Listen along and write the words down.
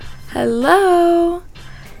Hello!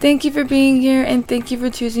 Thank you for being here and thank you for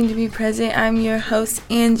choosing to be present. I'm your host,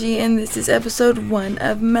 Angie, and this is episode 1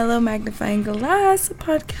 of Mellow Magnifying Glass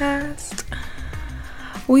podcast.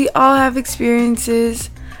 We all have experiences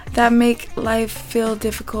that make life feel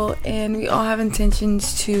difficult, and we all have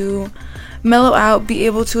intentions to mellow out, be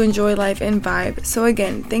able to enjoy life and vibe. So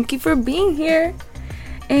again, thank you for being here,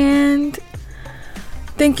 and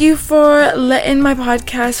thank you for letting my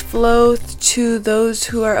podcast flow to those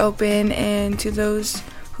who are open and to those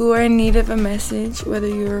who are in need of a message, whether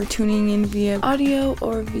you're tuning in via audio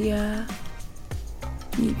or via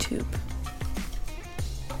YouTube.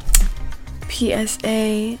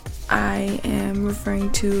 PSA, I am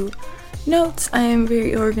referring to notes. I am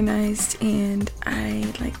very organized and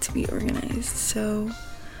I like to be organized. So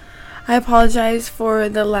I apologize for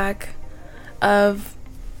the lack of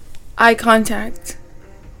eye contact.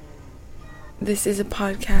 This is a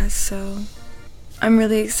podcast, so I'm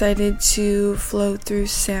really excited to flow through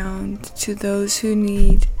sound to those who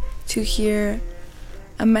need to hear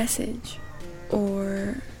a message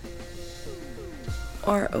or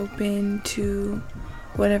are open to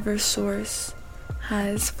whatever source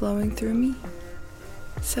has flowing through me.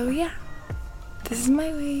 So yeah, this is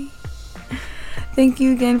my way. Thank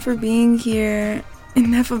you again for being here.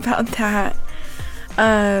 Enough about that.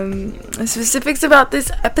 The specifics about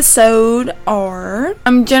this episode are,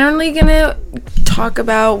 I'm generally gonna talk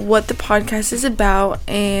about what the podcast is about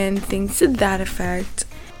and things to that effect.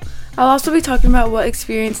 I'll also be talking about what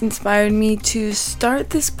experience inspired me to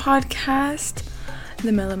start this podcast,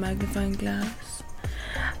 the Mellow Magnifying Glass.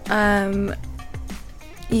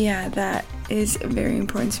 Yeah, that is very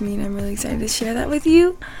important to me and I'm really excited to share that with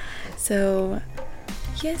you. So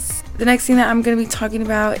yes, the next thing that I'm going to be talking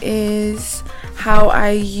about is how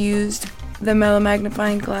I used the Mellow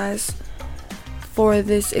Magnifying Glass for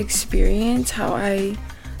this experience, how I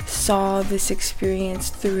saw this experience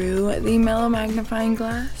through the Mellow Magnifying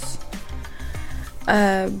Glass,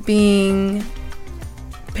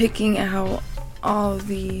 picking out all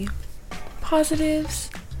the positives,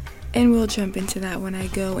 and we'll jump into that when I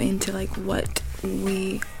go into like what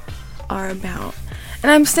we are about.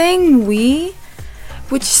 And I'm saying we,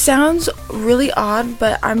 which sounds really odd,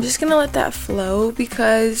 but I'm just gonna let that flow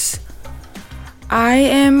because I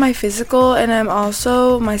am my physical and I'm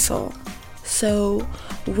also my soul. So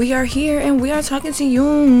we are here and we are talking to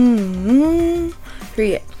you.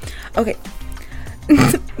 Period. Okay.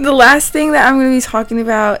 The last thing that I'm going to be talking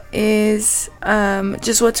about is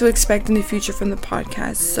just what to expect in the future from the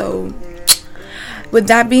podcast. So with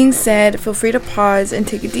that being said, feel free to pause and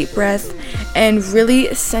take a deep breath and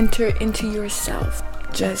really center into yourself.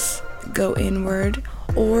 Just go inward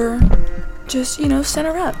or just,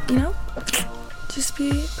 center up, Just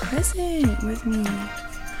be present with me.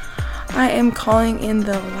 I am calling in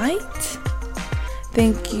the light.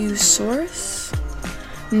 Thank you, Source.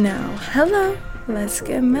 Now, hello. Let's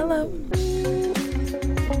get mellow.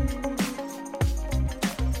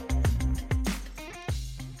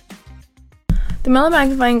 The Mellow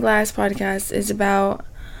Magnifying Glass podcast is about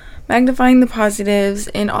magnifying the positives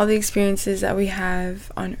in all the experiences that we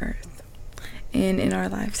have on Earth and in our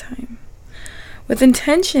lifetime, with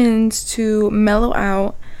intentions to mellow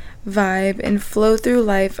out, vibe, and flow through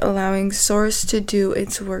life, allowing Source to do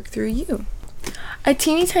its work through you. A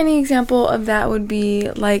teeny tiny example of that would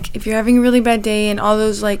be like if you're having a really bad day and all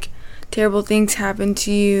those like terrible things happen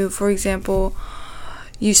to you. For example,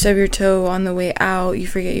 you stub your toe on the way out, you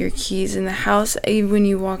forget your keys in the house even when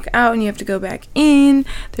you walk out and you have to go back in,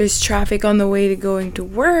 there's traffic on the way to going to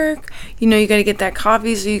work, you gotta get that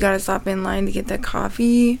coffee, so you gotta stop in line to get that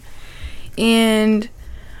coffee, and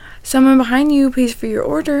someone behind you pays for your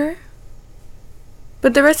order,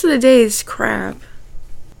 but the rest of the day is crap.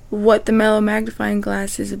 What the Mellow Magnifying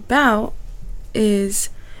Glass is about is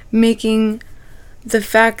making the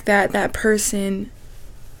fact that that person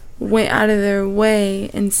went out of their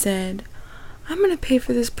way and said, I'm going to pay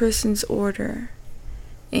for this person's order,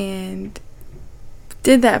 and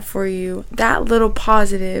did that for you. That little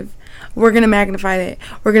positive, we're going to magnify it.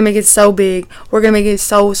 We're going to make it so big. We're going to make it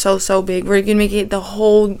so big. We're going to make it the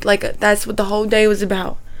whole, that's what the whole day was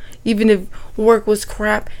about. Even if work was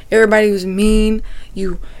crap, everybody was mean,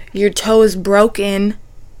 your toe is broken,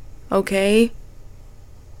 okay?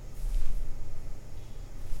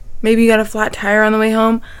 Maybe you got a flat tire on the way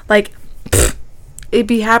home. It'd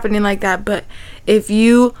be happening like that. But if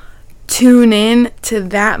you tune in to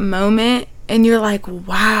that moment and you're like,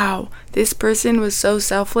 wow, this person was so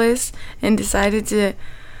selfless and decided to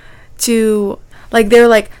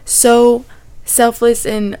they're so selfless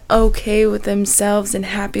and okay with themselves and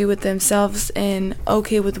happy with themselves and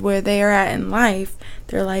okay with where they are at in life,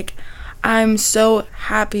 they're like, I'm so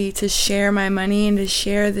happy to share my money and to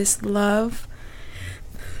share this love.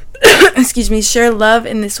 Share love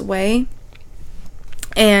in this way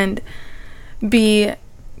and be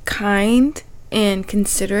kind and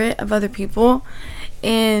considerate of other people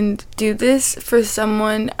and do this for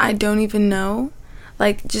someone I don't even know.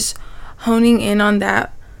 Like, just honing in on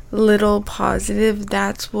that little positive,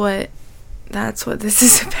 that's what this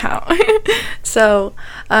is about. So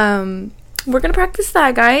we're gonna practice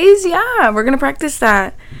that, guys. Yeah, we're gonna practice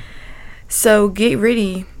that. So get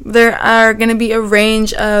ready. There are gonna be a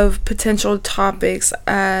range of potential topics.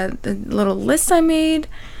 The little list I made,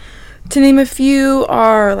 to name a few,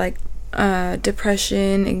 are like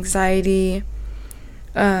depression, anxiety,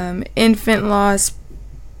 infant loss,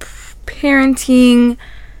 parenting,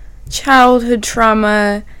 childhood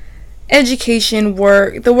trauma, education,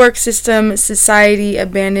 work, the work system, society,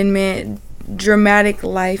 abandonment, dramatic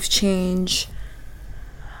life change.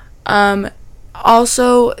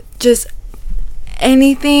 Also, just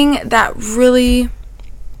anything that really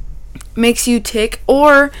makes you tick,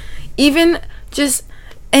 or even just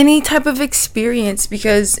any type of experience,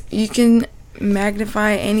 because you can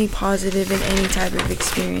magnify any positive in any type of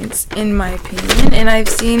experience, in my opinion. And I've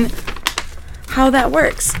seen how that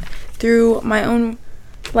works through my own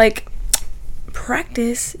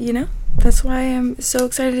practice, That's why I'm so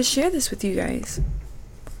excited to share this with you guys.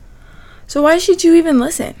 So why should you even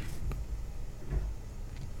listen?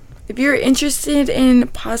 If you're interested in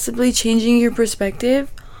possibly changing your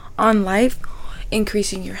perspective on life,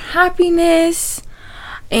 increasing your happiness,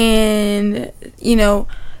 and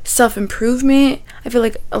self-improvement, I feel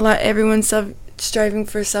like everyone's striving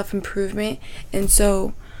for self-improvement, and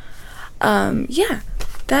so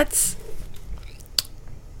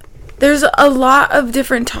there's a lot of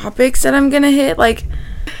different topics that I'm gonna hit. Like,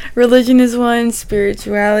 religion is one,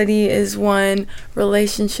 spirituality is one,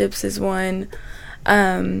 relationships is one.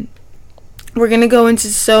 We're gonna go into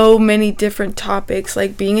so many different topics,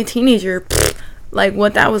 like being a teenager, like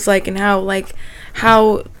what that was like, and how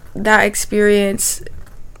that experience,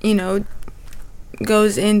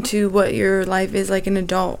 goes into what your life is like an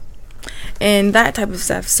adult, and that type of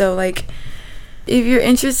stuff. So if you're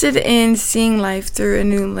interested in seeing life through a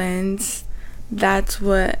new lens, that's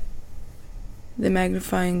what the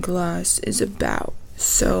magnifying glass is about.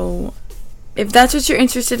 So if that's what you're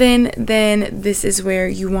interested in, then this is where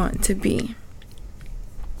you want to be.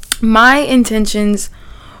 My intentions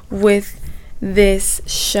with this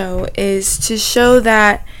show is to show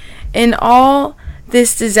that in all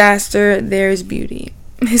this disaster, there's beauty,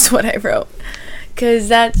 is what I wrote. Because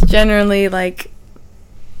that's generally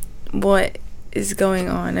what is going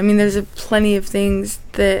on. I mean, there's plenty of things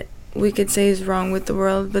that we could say is wrong with the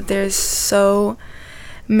world, but there's so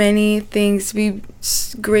many things to be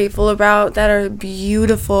grateful about that are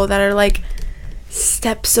beautiful, that are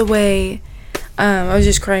steps away. I was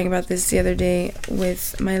just crying about this the other day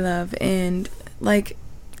with my love, and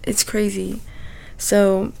it's crazy.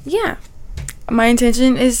 So yeah, my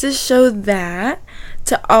intention is to show that,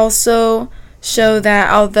 to also show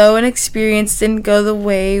that although an experience didn't go the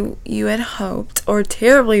way you had hoped or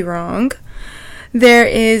terribly wrong, there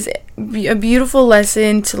is a beautiful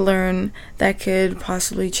lesson to learn that could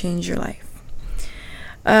possibly change your life.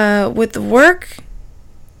 With the work,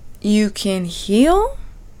 you can heal,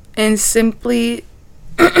 and simply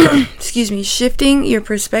shifting your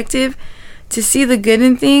perspective to see the good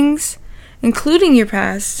in things, including your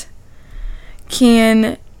past,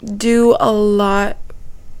 can do a lot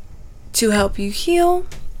to help you heal.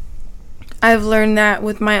 I've learned that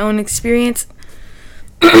with my own experience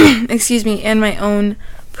and my own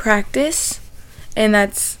practice, and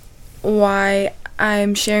that's why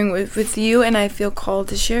I'm sharing with you, and I feel called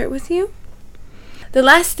to share it with you. The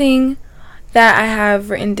last thing that I have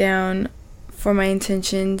written down for my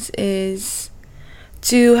intentions is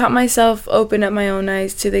to help myself open up my own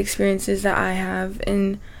eyes to the experiences that I have,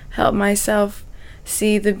 and help myself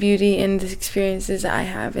see the beauty in the experiences that I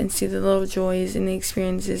have, and see the little joys in the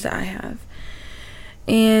experiences that I have.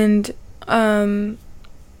 And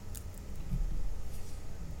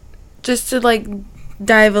just to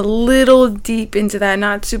dive a little deep into that,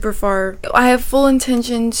 not super far, I have full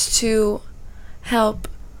intentions to help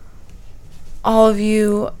all of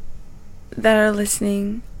you that are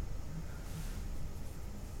listening,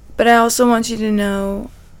 but I also want you to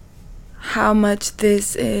know how much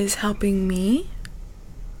this is helping me.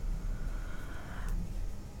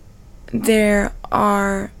 There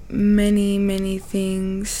are many, many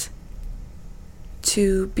things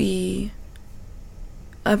to be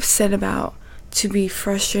upset about, to be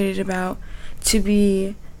frustrated about,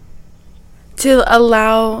 to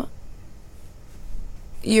allow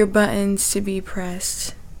your buttons to be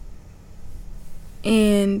pressed.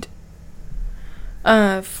 And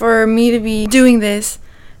for me to be doing this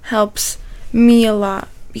helps me a lot,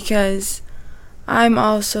 because I'm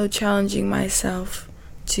also challenging myself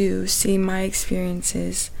to see my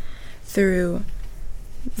experiences through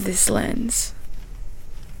this lens.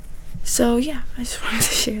 So yeah, I just wanted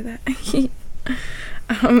to share that.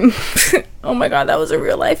 Oh my god, that was a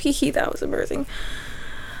real life that was embarrassing.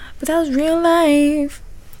 But that was real life.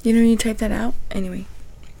 You know when you type that out? Anyway.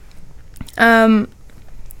 Oh,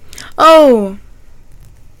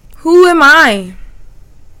 who am I?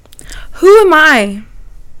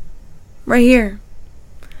 Right here.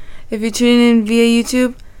 If you're tuning in via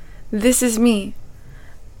YouTube, this is me.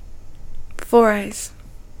 4 eyes.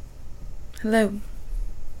 Hello.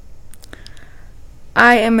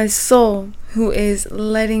 I am a soul who is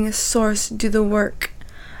letting Source do the work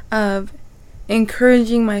of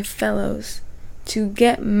encouraging my fellows to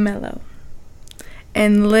get mellow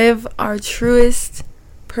and live our truest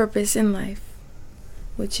purpose in life,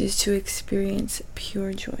 which is to experience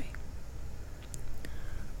pure joy.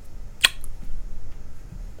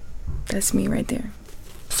 That's me right there.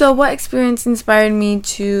 So what experience inspired me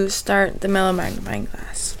to start the Mellow Magnifying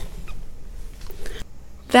Glass?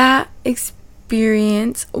 That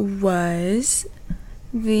experience was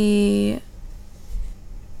the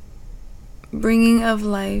bringing of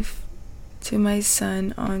life to my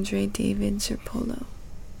son, Andre David Zerpolo.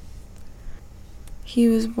 He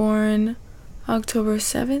was born October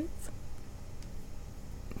 7th,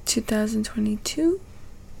 2022.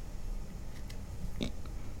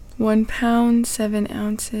 1 pound, 7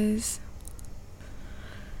 ounces.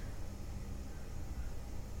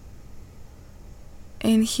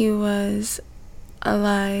 And he was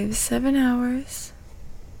alive 7 hours.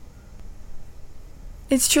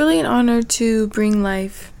 It's truly an honor to bring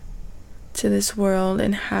life to this world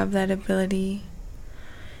and have that ability.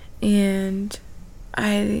 And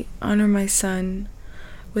I honor my son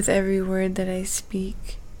with every word that I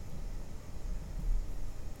speak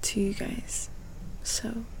to you guys.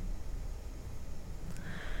 So,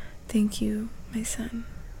 thank you, my son.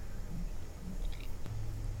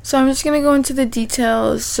 So I'm just going to go into the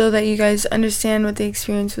details so that you guys understand what the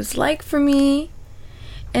experience was like for me.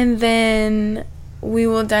 And then we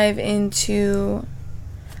will dive into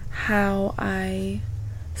how I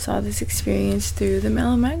saw this experience through the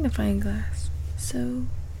Mellow Magnifying Glass. So,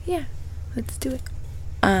 yeah, let's do it.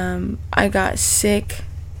 I got sick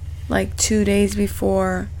like 2 days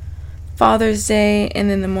before Father's Day and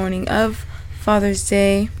then the morning of Father's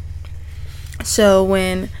Day. So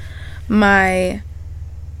when my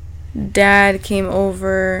dad came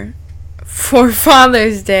over for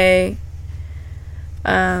Father's Day,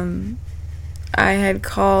 I had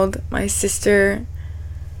called my sister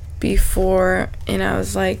before and I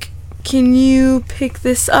was like, can you pick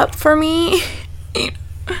this up for me?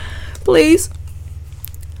 Please?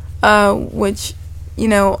 Which, you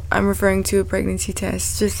know, I'm referring to a pregnancy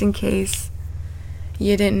test, just in case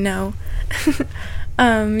you didn't know.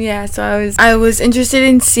 Yeah, so I was interested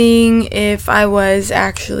in seeing if I was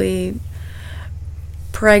actually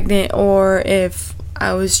pregnant or if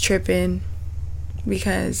I was tripping,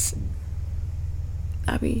 because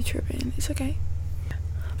I'll be tripping. It's okay.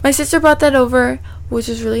 My sister brought that over, which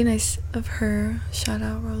was really nice of her. Shout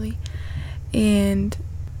out, Rolly. And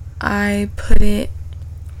I put it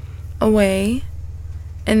away,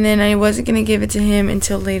 and then I wasn't going to give it to him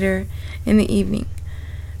until later in the evening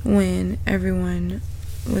when everyone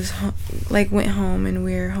was went home and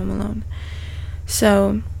we were home alone.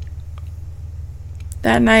 So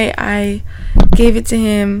that night I gave it to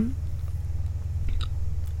him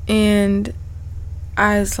and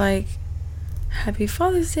I was like, Happy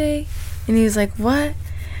Father's Day. And he was like, what?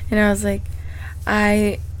 And I was like,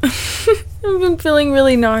 I've been feeling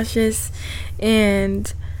really nauseous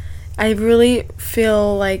and I really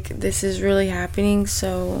feel like this is really happening.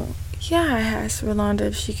 So yeah, I asked Rolanda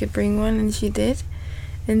if she could bring one, and she did.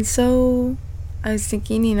 And so I was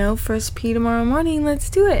thinking, you know, first P tomorrow morning, let's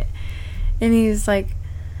do it. And he was like,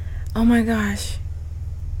 oh my gosh,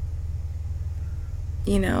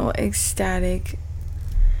 you know, ecstatic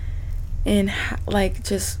and like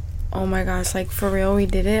just, oh my gosh, like for real, we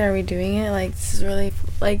did it. Are we doing it? Like this is really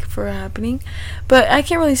like for happening. But I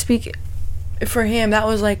can't really speak for him. That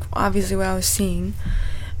was like obviously what I was seeing.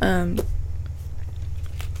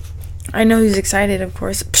 I know he's excited, of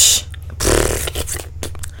course.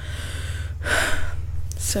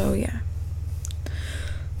 So yeah.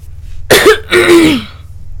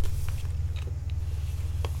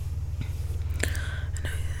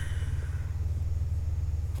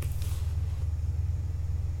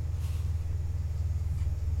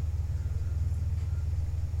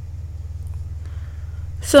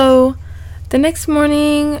 So the next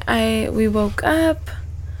morning we woke up.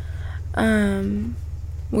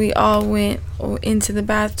 We all went into the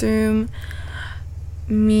bathroom.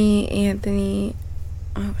 Me,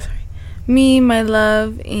 my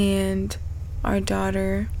love, and our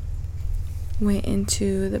daughter went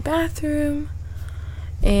into the bathroom,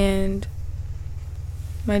 and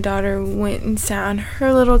my daughter went and sat on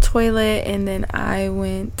her little toilet, and then I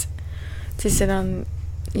went to sit on,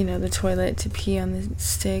 the toilet to pee on the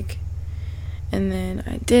stick. And then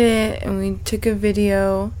I did it, and we took a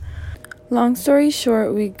video. Long story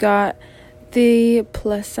short, we got the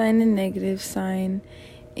plus sign and negative sign,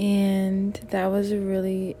 and that was a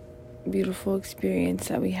really beautiful experience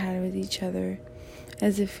that we had with each other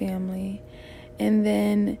as a family. And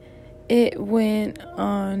then it went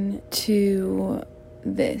on to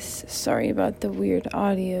this. Sorry about the weird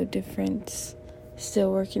audio difference.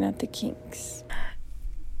 Still working out the kinks.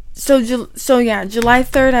 So yeah, July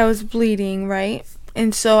 3rd I was bleeding, right?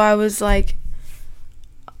 And so I was like,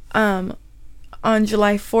 on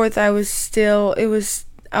July 4th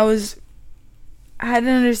I had an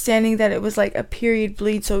understanding that it was like a period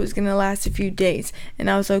bleed, so it was gonna last a few days,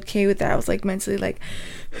 and I was okay with that. I was like mentally like,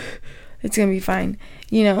 it's gonna be fine,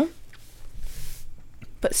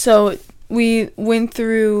 But so we went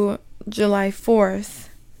through July 4th,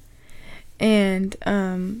 and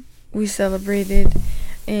we celebrated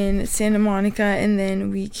in Santa Monica, and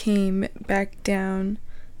then we came back down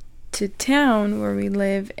to town where we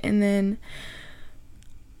live, and then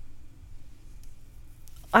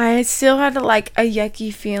I still had like a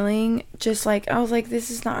yucky feeling, just like I was like,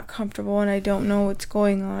 this is not comfortable and I don't know what's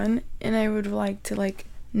going on, and I would like to like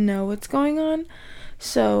know what's going on.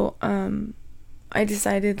 So I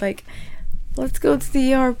decided like, let's go to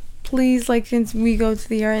the ER, please, like, since we go to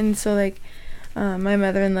the ER. And so like my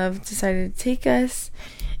mother-in-law decided to take us,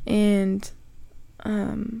 and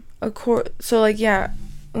so like, yeah,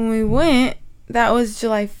 when we went, that was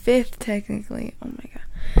July 5th technically. Oh my god.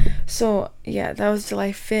 So yeah, that was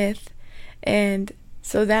July 5th, and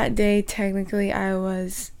so that day technically I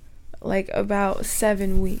was like about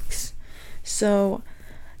 7 weeks. So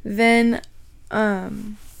then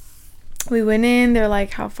we went in, they're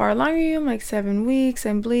like, how far along are you? I'm like, 7 weeks,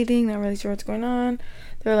 I'm bleeding, not really sure what's going on.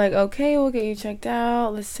 They're like, okay, we'll get you checked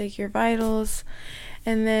out, let's take your vitals.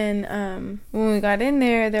 And then when we got in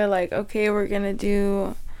there, they're like, okay, we're gonna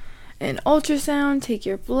do an ultrasound, take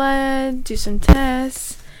your blood, do some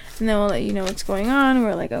tests, and then we'll let you know what's going on. And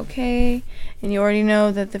we're like, okay. And you already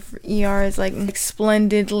know that the ER is like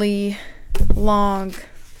splendidly long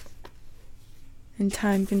and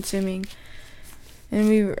time consuming, and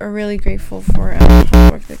we are really grateful for the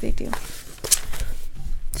work that they do.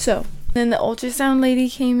 So then the ultrasound lady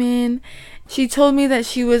came in. She told me that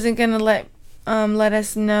she wasn't gonna let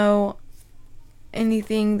us know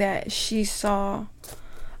anything that she saw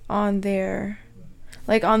on there,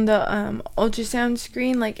 like on the ultrasound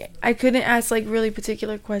screen. Like, I couldn't ask like really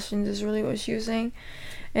particular questions, is really what she was saying.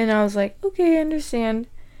 And I was like, okay, I understand.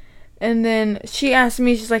 And then she asked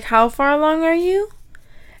me, she's like, how far along are you?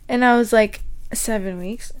 And I was like, 7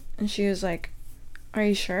 weeks. And she was like, are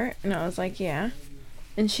you sure? And I was like, yeah.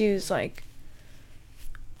 And she was like,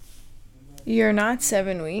 you're not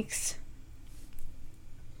 7 weeks,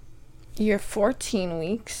 you're 14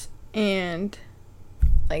 weeks and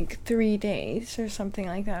like 3 days or something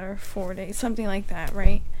like that, or 4 days, something like that,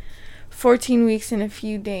 right? 14 weeks and a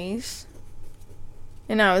few days.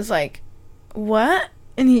 And I was like, what?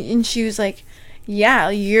 And she was like, yeah,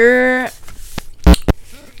 you've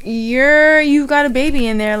got a baby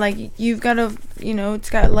in there, like, you've got a, it's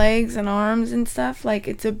got legs and arms and stuff, like,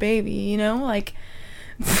 it's a baby, like,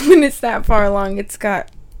 when it's that far along, it's got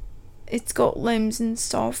limbs and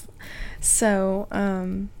stuff. So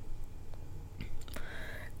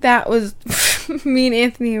that was me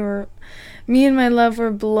and my love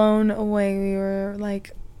were blown away. We were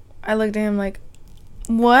like, I looked at him like,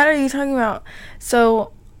 what are you talking about?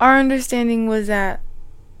 So our understanding was that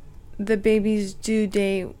the baby's due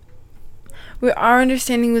date, our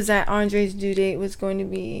understanding was that Andre's due date was going to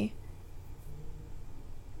be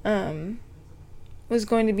in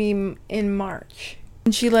March.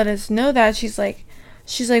 And she let us know that. She's like,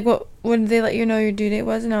 what did they let you know your due date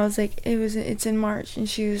was? And I was like, it's in March. And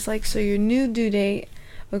she was like, so your new due date,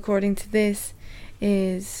 according to this,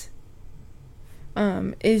 is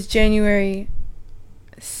January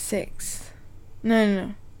 6th.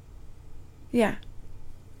 No. Yeah.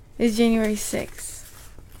 It's January 6th,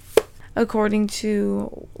 according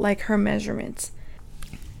to like her measurements.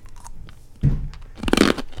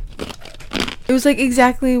 It was like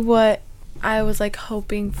exactly what I was like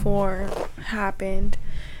hoping for happened,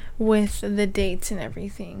 with the dates and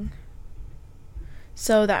everything.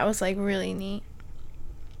 So that was like really neat.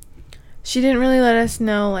 She didn't really let us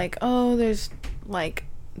know like, oh, there's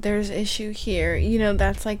issue here. You know,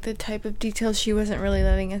 that's like the type of details she wasn't really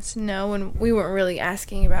letting us know, and we weren't really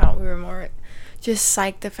asking about. We were more just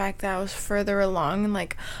psyched the fact that I was further along and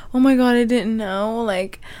like, oh my god, I didn't know.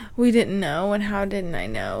 Like, we didn't know, and how didn't I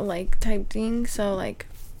know? Like, type thing. So like,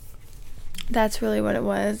 that's really what it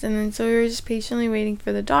was. And then so we were just patiently waiting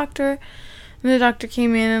for the doctor, and the doctor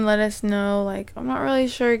came in and let us know like, I'm not really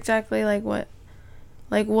sure exactly like what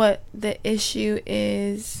the issue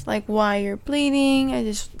is, like why you're bleeding. I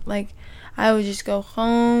would just go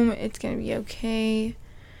home, it's gonna be okay.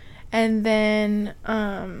 And then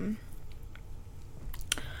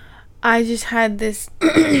I just had this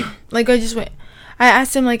like, I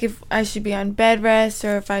asked him like if I should be on bed rest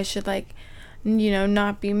or if I should like, you know,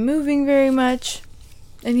 not be moving very much.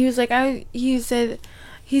 And he was like, he said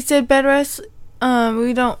bed rest,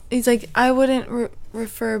 we don't, he's like, I wouldn't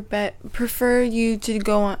prefer you to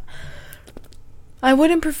go on,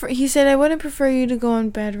 he said I wouldn't prefer you to go on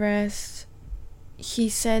bed rest. He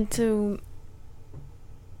said to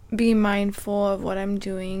be mindful of what I'm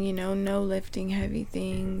doing, you know, no lifting heavy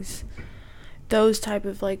things, those type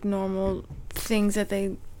of like normal things that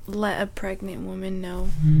they let a pregnant woman know.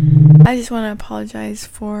 I just want to apologize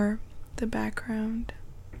for the background.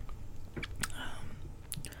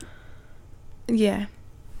 Yeah,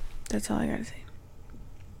 that's all I gotta say.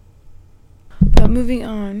 But moving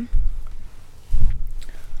on,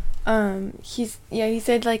 he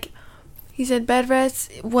said bed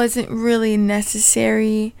rest wasn't really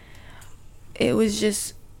necessary. It was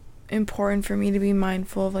just important for me to be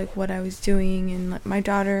mindful of like what I was doing, and like, my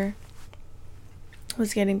daughter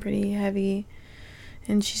was getting pretty heavy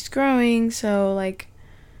and she's growing, so like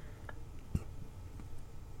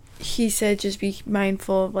he said just be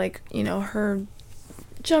mindful of like, you know, her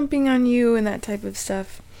jumping on you and that type of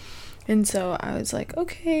stuff. And so I was like,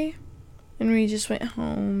 okay. And we just went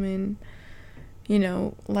home, and you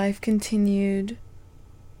know, life continued.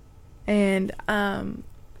 And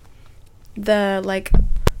the like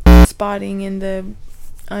spotting and the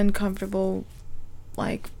uncomfortable,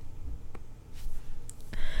 like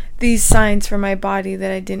these signs for my body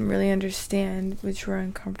that I didn't really understand, which were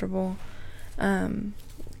uncomfortable,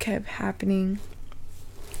 kept happening.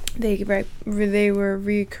 They were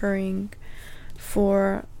recurring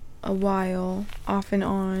for a while, off and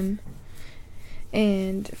on,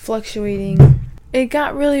 and fluctuating. It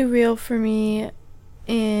got really real for me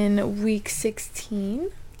in week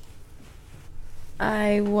 16.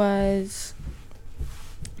 I was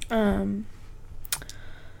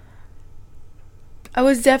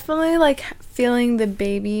definitely like feeling the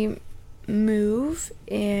baby move,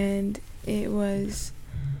 and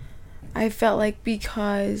I felt like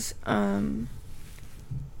because I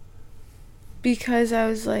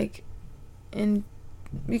was like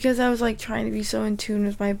trying to be so in tune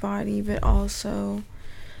with my body, but also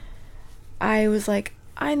I was like,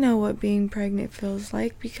 I know what being pregnant feels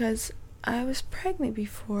like because I was pregnant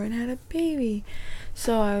before and had a baby.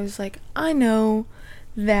 So I was like, I know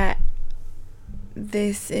that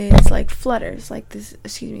this is like flutters, like this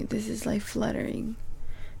is like fluttering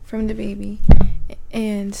from the baby.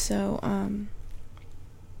 And so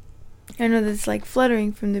I know that's like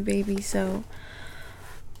fluttering from the baby, so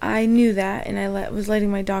I knew that, and I was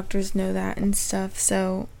letting my doctors know that and stuff.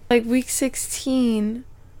 So like week 16,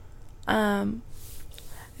 in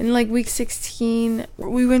like week 16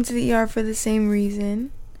 we went to the ER for the same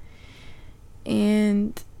reason,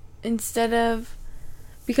 and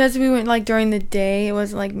because we went like during the day, it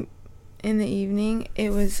wasn't like in the evening, it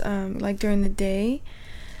was like during the day,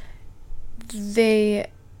 they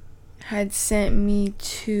had sent me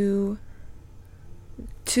to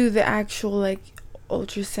the actual like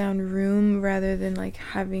ultrasound room rather than like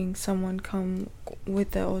having someone come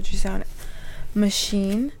with the ultrasound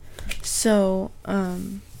machine. So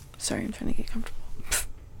sorry, I'm trying to get comfortable.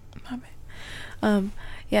 My bad.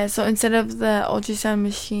 Yeah, so instead of the ultrasound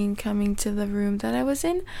machine coming to the room that I was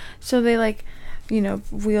in, so they like, you know,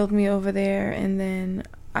 wheeled me over there, and then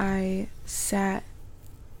I sat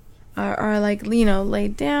or like, you know,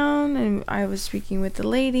 laid down, and I was speaking with the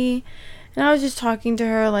lady, and I was just talking to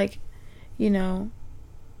her like, you know,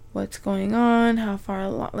 what's going on, how far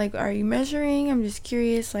along, like, are you measuring? I'm just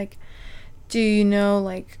curious, like, do you know,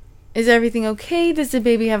 like, is everything okay? Does the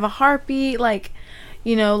baby have a heartbeat? Like,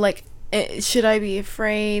 you know, like, should I be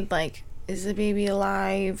afraid? Like, is the baby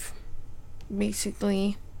alive?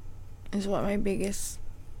 Basically, is what my biggest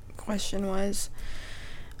question was.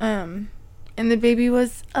 And the baby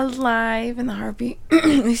was alive, and the heartbeat,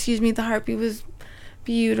 the heartbeat was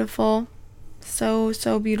beautiful,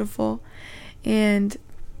 so beautiful. And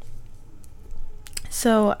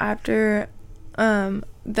so after the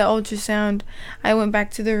ultrasound, I went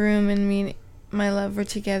back to the room, and me and my love were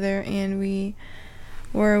together, and we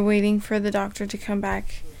were waiting for the doctor to come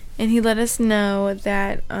back, and he let us know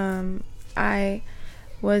that I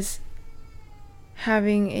was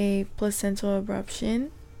having a placental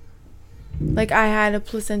abruption. Like, I had a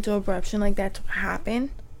placental abruption, like that's what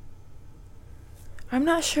happened. I'm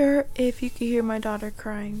not sure if you could hear my daughter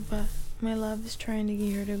crying, but my love is trying to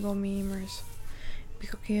get her to go memers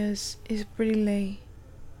because it's pretty late.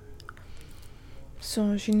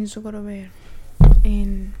 So she needs to go to bed.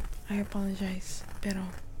 And I apologize, pero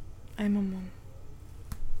I'm a mom.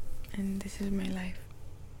 And this is my life.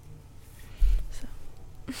 So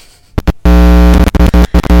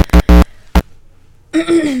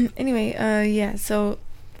anyway, yeah, so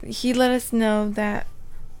he let us know that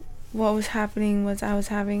what was happening was I was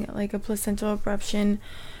having like a placental abruption,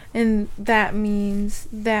 and that means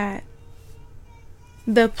that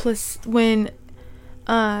when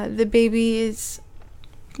the baby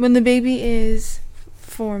is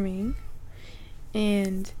forming,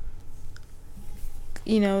 and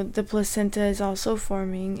the placenta is also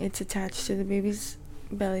forming, it's attached to the baby's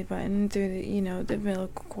belly button through the the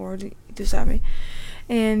umbilical cord, tu sabe.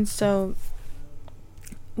 And so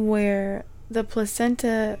where the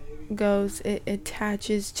placenta goes, it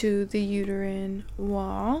attaches to the uterine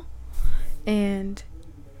wall and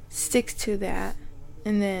sticks to that,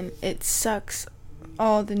 and then it sucks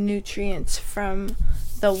all the nutrients from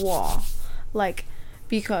the wall, like,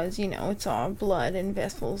 because it's all blood and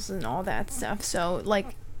vessels and all that stuff, so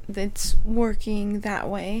like it's working that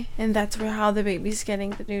way, and that's how the baby's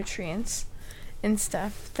getting the nutrients and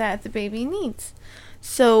stuff that the baby needs.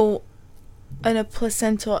 So a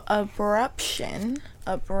placental abruption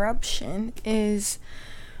is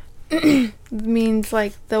means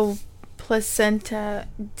like the placenta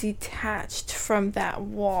detached from that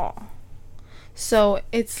wall. So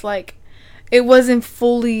it's like it wasn't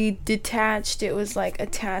fully detached, it was like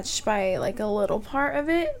attached by like a little part of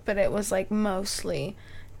it, but it was like mostly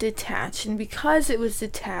detached. And because it was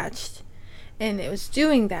detached and it was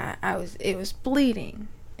doing that, it was bleeding.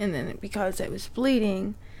 And then because it was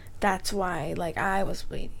bleeding, that's why like I was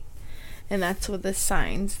bleeding. And that's what the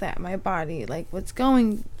signs that my body like was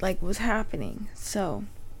happening. So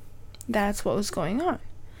that's what was going on.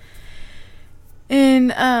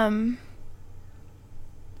 And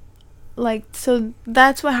so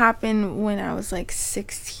that's what happened when I was like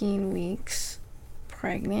 16 weeks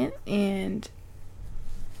pregnant. And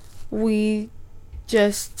we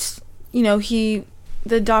just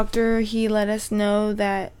the doctor, he let us know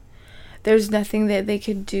that there's nothing that they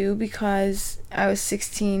could do because I was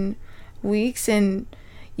 16 weeks, and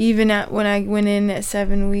even when I went in at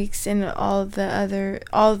 7 weeks and all the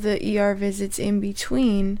ER visits in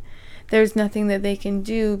between, there's nothing that they can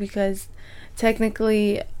do, because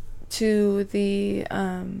technically to the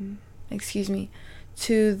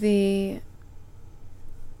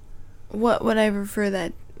what would I refer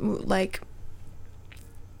that, like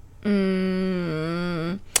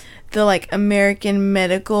the like American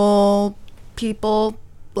medical people,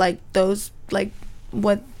 like those, like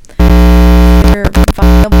what they're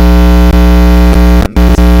viable,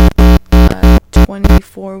 a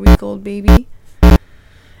 24-week-old baby.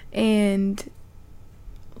 And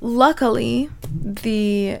luckily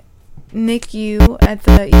the NICU at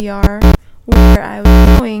the ER where I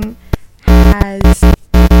was going has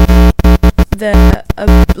the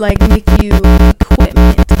like NICU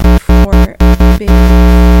equipment for babies.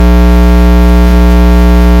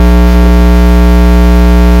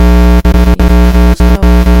 So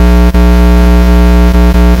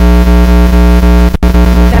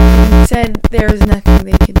that being said, there was nothing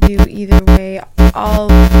they could do either way.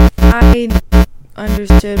 All I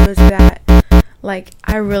understood was that like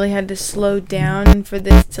I really had to slow down, and for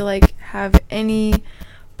this to like have any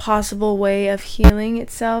possible way of healing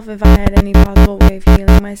itself, if I had any possible way of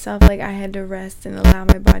healing myself, like I had to rest and allow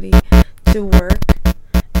my body to work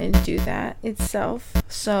and do that itself.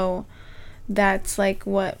 So that's like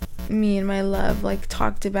what me and my love like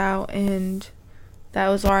talked about, and that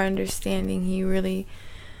was our understanding. He really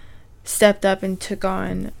stepped up and took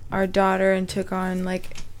on our daughter and took on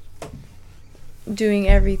like doing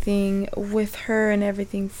everything with her and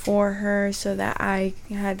everything for her, so that I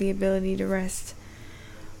had the ability to rest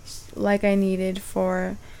like I needed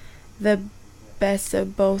for the best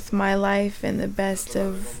of both my life and the best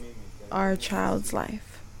of our child's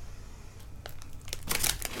life.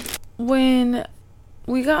 When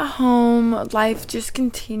we got home, life just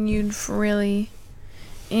continued really,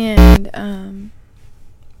 and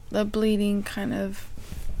the bleeding kind of,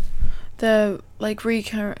 the like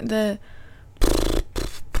recurrent,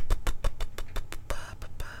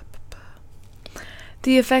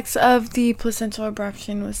 the effects of the placental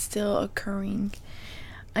abruption was still occurring,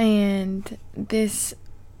 and this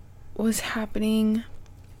was happening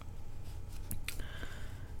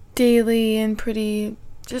daily and pretty,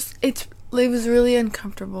 just, it was really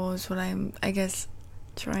uncomfortable is what I'm, I guess,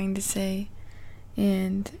 trying to say,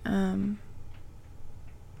 and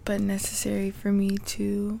but necessary for me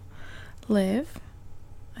to live,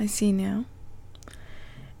 I see now.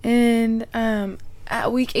 And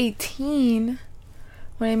at week 18,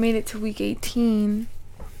 when I made it to week 18,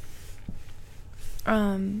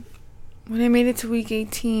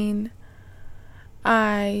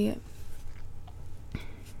 I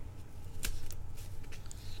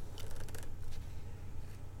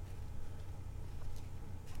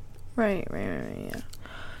right, yeah.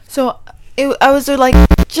 So I was like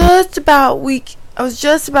just about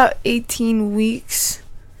 18 weeks,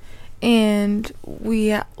 and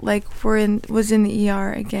we was in the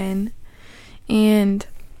ER again, and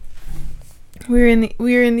we were in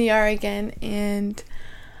the ER again, and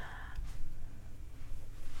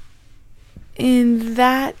in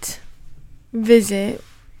that visit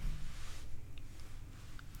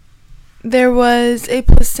there was a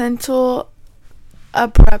placental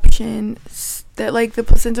abruption, that like the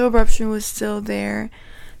placental abruption was still there,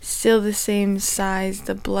 still the same size,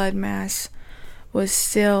 the blood mass was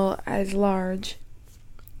still as large,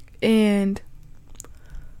 and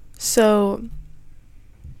so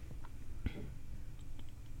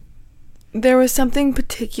there was something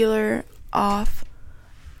particular off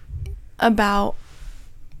about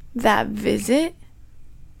that visit.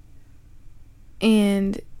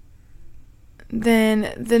 And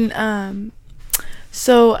then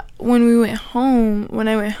so when I went home,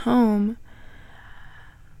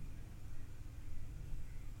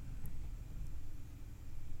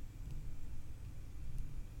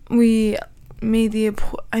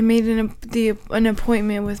 I made an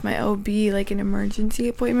appointment with my OB, like an emergency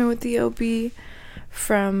appointment with the OB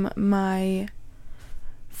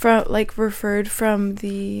referred from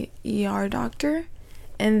the ER doctor.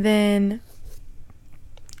 And then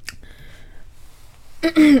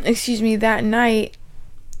excuse me, that night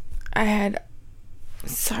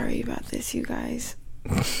sorry about this, you guys.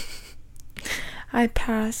 I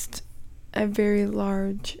passed a very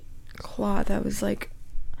large clot that was like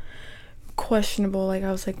questionable. Like,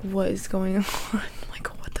 I was like, what is going on? Like,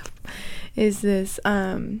 what the is this?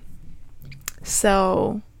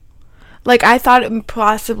 So like, I thought it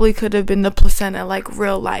possibly could have been the placenta, like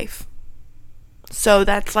real life. So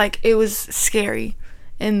that's like, it was scary,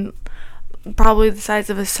 and probably the size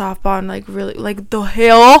of a softball, and like, really, like, the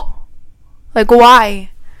hell, like,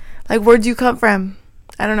 why, like, where'd you come from?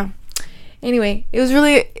 I don't know. Anyway, it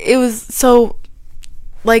was so,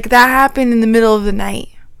 like, that happened in the middle of the night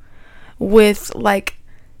with like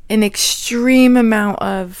an extreme amount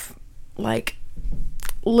of like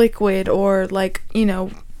liquid, or like, you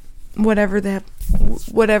know,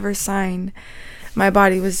 whatever sign my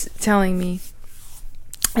body was telling me.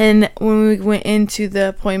 And when we went into the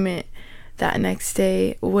appointment that next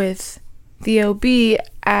day with the OB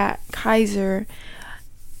at Kaiser,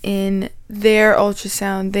 in their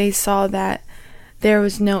ultrasound, they saw that there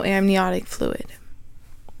was no amniotic fluid.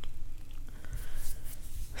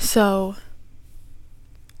 So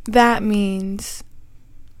that means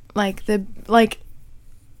like it's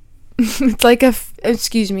like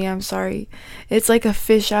excuse me, I'm sorry. It's like a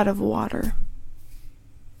fish out of water.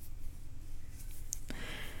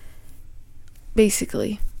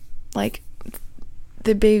 Basically, like,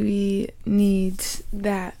 the baby needs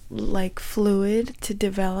that like fluid to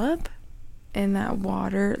develop, and that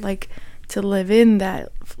water, like, to live in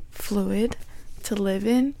that fluid, to live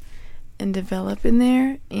in and develop in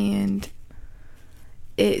there. And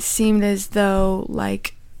it seemed as though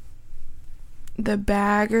like the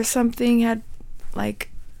bag or something had like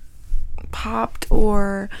popped,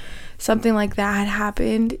 or something like that had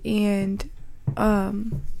happened, and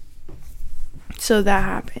so that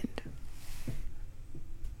happened.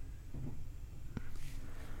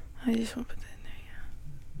 I just want to put that in there, yeah.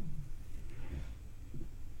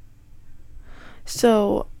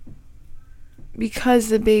 So because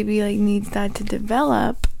the baby like needs that to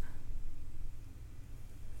develop,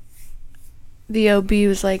 the OB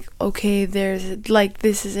was like, okay, there's like,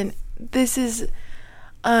 this is an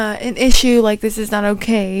issue, like, this is not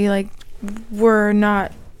okay, like, we're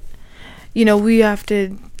not, you know, we have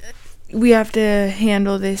to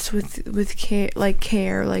handle this with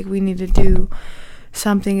care, like, we need to do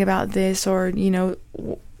something about this, or, you know,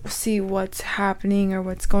 see what's happening or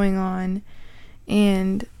what's going on.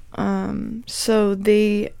 And so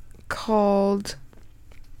they called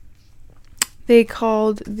the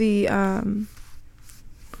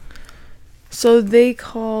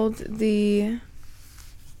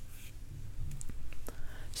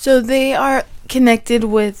so they are connected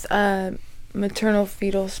with a maternal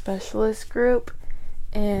fetal specialist group,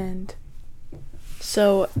 and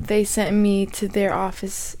so they sent me to their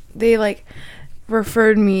office. They like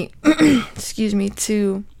referred me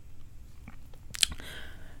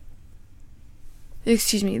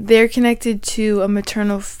they're connected to a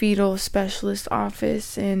maternal fetal specialist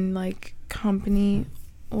office and like company,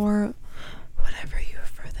 or whatever you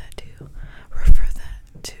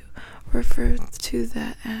refer to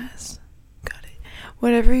that as. Got it.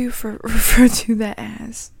 Whatever you refer to that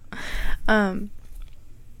as.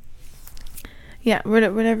 Yeah,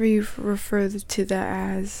 whatever you refer to that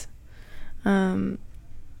as.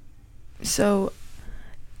 So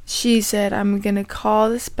she said, I'm going to call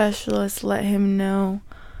the specialist, let him know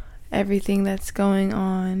everything that's going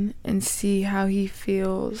on, and see how he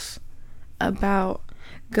feels about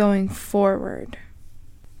going forward.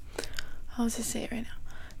 I'll just say it right now.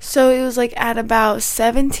 So it was like at about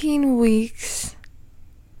 17 weeks,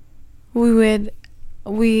 I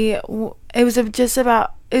was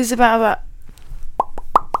about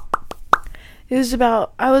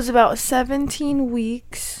 17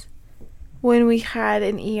 weeks when we had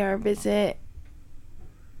an ER visit.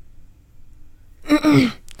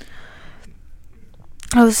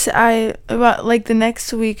 About like the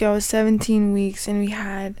next week I was 17 weeks and we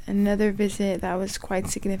had another visit that was quite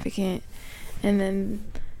significant. And then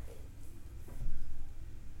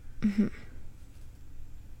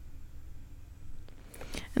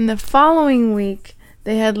and the following week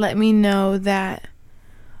they had let me know that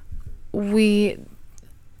we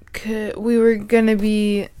were going to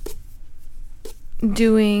be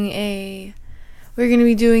doing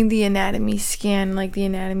the anatomy scan, like the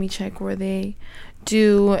anatomy check, where they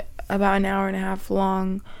do about an hour and a half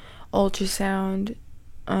long ultrasound,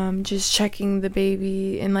 just checking the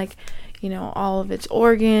baby and like, you know, all of its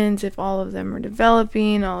organs, if all of them are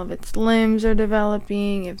developing, all of its limbs are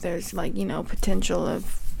developing, if there's like, you know, potential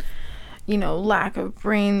of, you know, lack of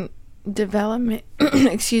brain development,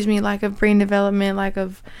 lack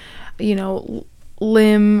of, you know,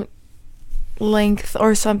 limb length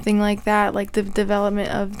or something like that, like the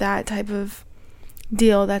development of that type of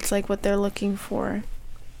deal. That's like what they're looking for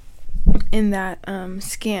in that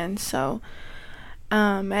scan. So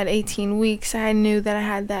at 18 weeks I knew that I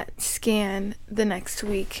had that scan the next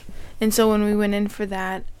week, and so when we went in for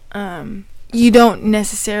that, you don't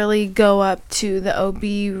necessarily go up to the OB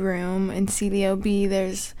room and see the OB.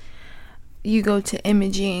 You go to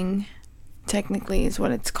imaging, technically is what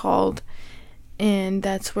it's called, and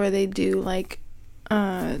that's where they do the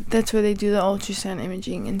ultrasound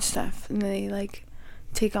imaging and stuff, and they like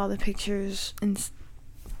take all the pictures and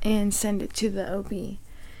send it to the OB.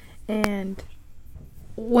 And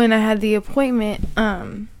when I had the appointment,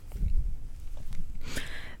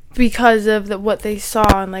 because of what they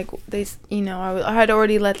saw, and like they, you know, I had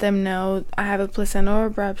already let them know I have a placental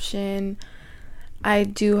abruption, I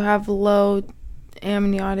do have low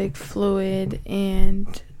amniotic fluid,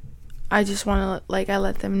 and I just want to, like, I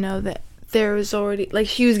let them know that there was already, like,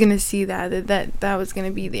 she was going to see that was going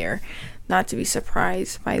to be there, not to be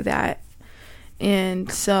surprised by that.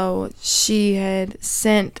 And so she had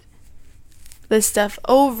sent the stuff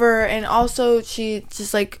over, and also she had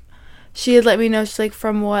let me know, she's like,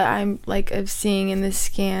 from what I'm like of seeing in the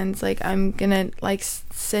scans, like, I'm gonna like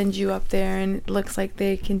send you up there, and it looks like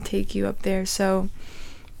they can take you up there, so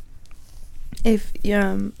if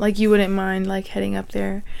like you wouldn't mind like heading up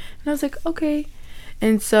there. And I was like, okay.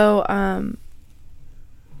 And so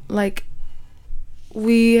like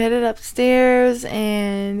we headed upstairs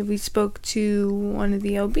and we spoke to one of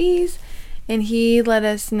the OBs, and he let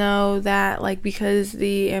us know that, like, because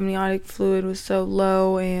the amniotic fluid was so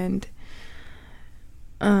low and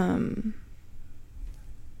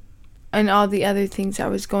all the other things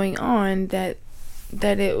that was going on, that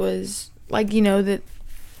it was like, you know, that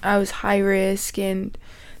I was high risk and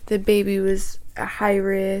the baby was a high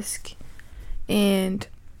risk. And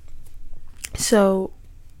so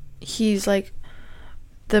he's like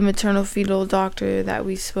the maternal fetal doctor that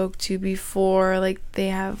we spoke to before, like, they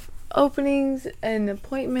have openings and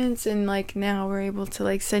appointments, and like now we're able to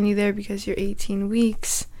like send you there because you're 18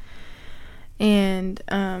 weeks. And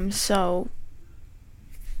so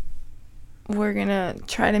we're gonna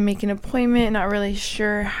try to make an appointment. Not really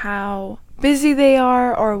sure how busy they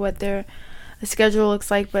are or what their schedule looks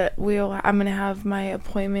like, but I'm gonna have my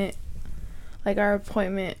appointment like our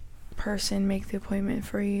appointment person make the appointment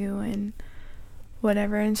for you and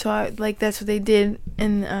whatever. And so that's what they did.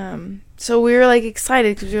 And so we were like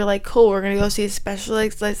excited because we were like, cool, we're gonna go see a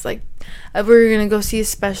specialist. We were gonna go see a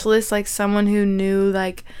specialist, like someone who knew,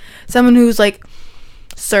 like someone who's like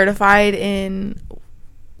certified in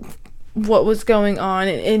what was going on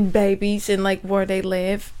in babies and like where they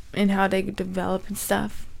live and how they develop and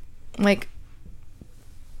stuff. Like,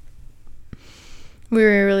 we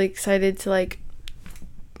were really excited to like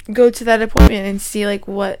go to that appointment and see like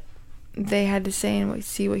what they had to say and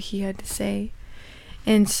see what he had to say.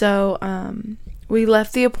 And so we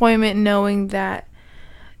left the appointment knowing that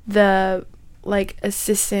the like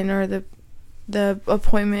assistant or the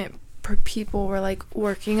appointment people were like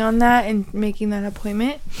working on that and making that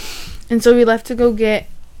appointment. And so we left to go get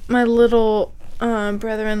my little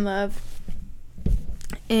brother in love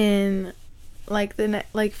in like the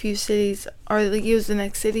few cities, or like it was the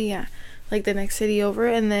next city, yeah, like the next city over.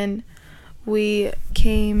 And then we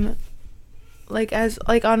came like as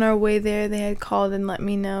like on our way there, they had called and let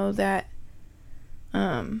me know that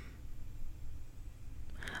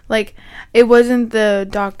like it wasn't the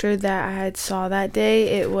doctor that I had saw that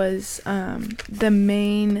day. It was the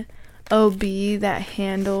main OB that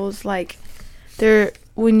handles like their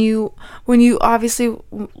when you obviously,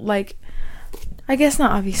 like, I guess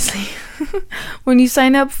not obviously, when you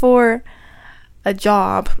sign up for a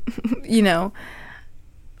job, you know,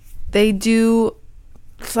 they do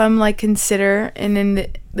some like consider, and then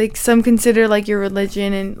like some consider like your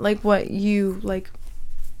religion and like what you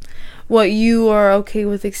are okay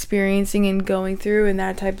with experiencing and going through and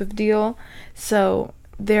that type of deal. So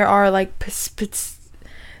there are like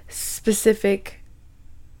specific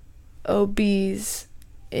OBs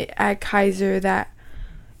at Kaiser that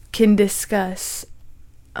can discuss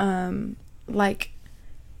can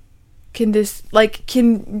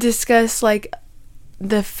discuss like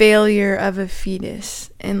the failure of a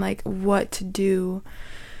fetus and like what to do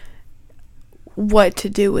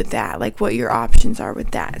with that, like what your options are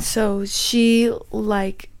with that. So she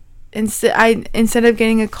like instead of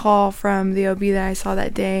getting a call from the OB that I saw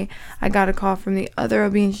that day, I got a call from the other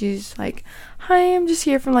OB, and she's like, hi, I'm just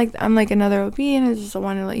here from like, I'm like another OB, and I just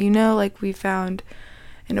want to let you know, like, we found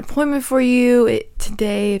an appointment for you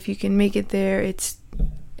today, if you can make it there. It's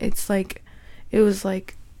like, it was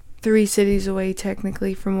like 3 cities away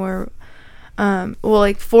technically from where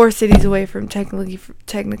like 4 cities away from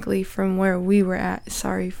technically from where we were at.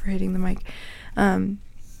 Sorry for hitting the mic. But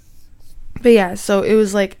yeah, so it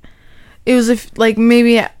was like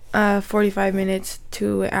maybe 45 minutes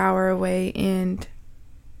to an hour away, and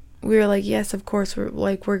we were like, yes, of course, we're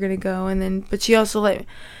gonna go. And then, but she also let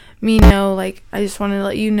me know, like, I just wanted to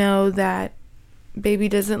let you know that baby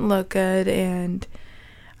doesn't look good, and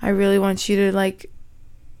I really want you to like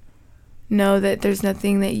know that there's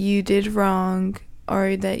nothing that you did wrong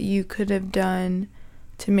or that you could have done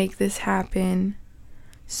to make this happen.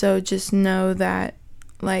 So just know that,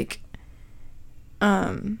 like,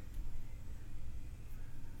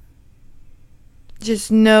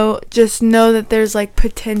 just know that there's like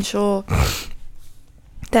potential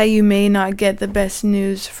that you may not get the best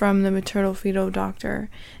news from the maternal fetal doctor,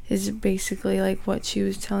 is basically like what she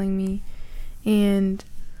was telling me. And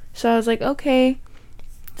so I was like, okay,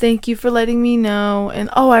 thank you for letting me know. And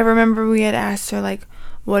I remember we had asked her like,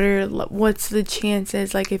 what's the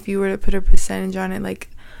chances, like, if you were to put a percentage on it, like,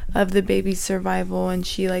 of the baby's survival, and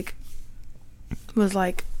she like was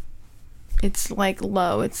like, it's like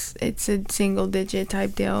low, it's a single digit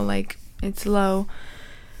type deal, like it's low.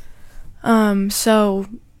 So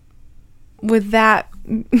with that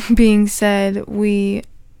being said, we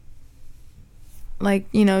like,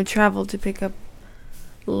 you know, traveled to pick up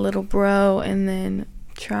little bro, and then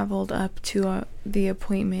traveled up to the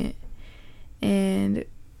appointment, and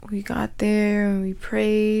we got there and we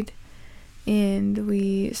prayed, and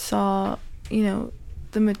we saw, you know,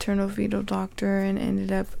 the maternal fetal doctor, and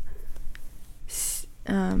ended up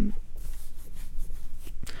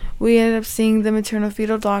we ended up seeing the maternal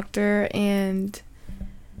fetal doctor. And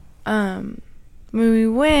when we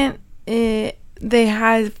went, they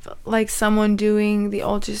had like someone doing the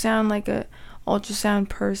ultrasound, like a ultrasound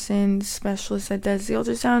person specialist that does the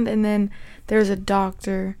ultrasound, and then there's a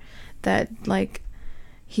doctor that like,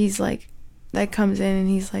 he's like, that comes in and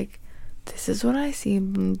he's like, this is what I see, you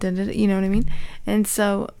know what I mean? And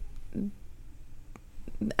so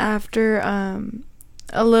after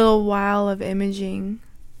a little while of imaging,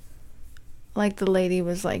 like, the lady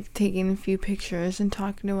was like taking a few pictures and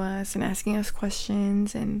talking to us and asking us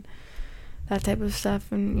questions and that type of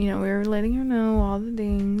stuff, and, you know, we were letting her know all the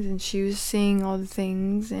things, and she was seeing all the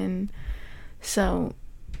things. And so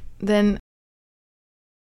then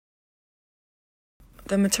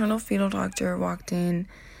the maternal fetal doctor walked in,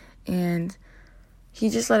 and he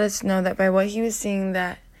just let us know that by what he was seeing,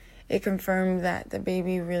 that it confirmed that the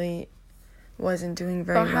baby really wasn't doing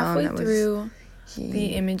very well. Halfway and that through the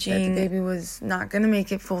imaging, that the baby was not going to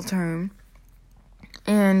make it full term.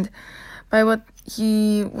 And by what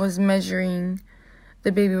he was measuring,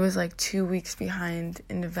 the baby was like 2 weeks behind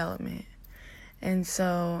in development. And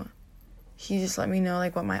so he just let me know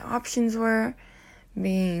like what my options were,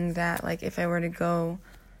 being that like if I were to go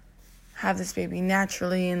have this baby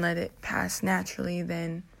naturally and let it pass naturally,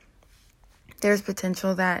 then there's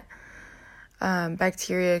potential that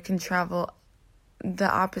bacteria can travel the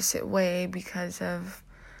opposite way because of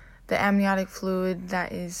the amniotic fluid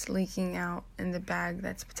that is leaking out in the bag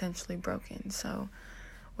that's potentially broken. So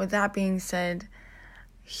with that being said,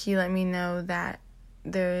 he let me know that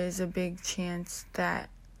there is a big chance that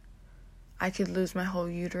I could lose my whole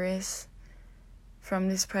uterus from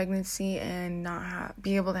this pregnancy and not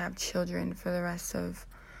be able to have children for the rest of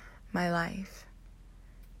my life.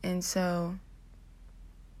 And so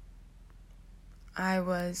I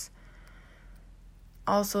was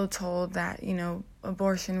also told that, you know,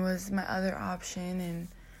 abortion was my other option,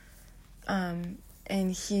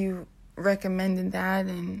 and he recommended that,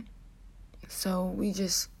 and so we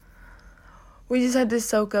just had to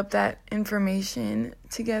soak up that information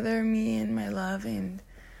together, me and my love. And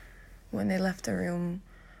when they left the room,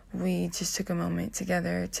 we just took a moment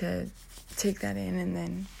together to take that in and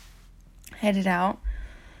then headed out.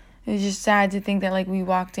 It was just sad to think that like we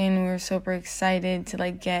walked in, we were super excited to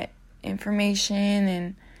like get information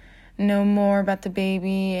and know more about the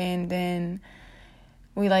baby, and then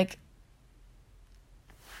we like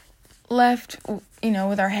left, you know,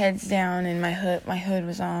 with our heads down, and my hood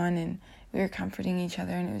was on, and we were comforting each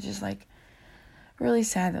other, and it was just like really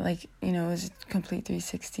sad that like, you know, it was a complete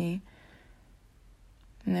 360.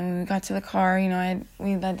 And then when we got to the car, you know,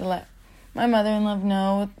 we had to let my mother-in-law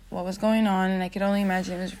know what was going on, and I could only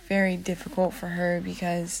imagine it was very difficult for her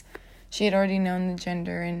because she had already known the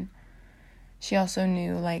gender, and she also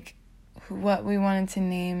knew like what we wanted to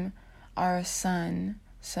name our son.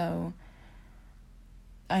 So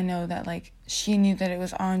I know that like she knew that it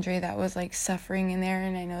was Andre that was like suffering in there,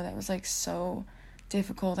 and I know that was like so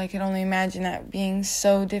difficult. I could only imagine that being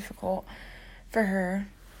so difficult for her.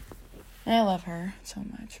 And I love her so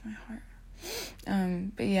much, my heart.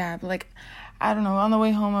 But yeah, like, I don't know, on the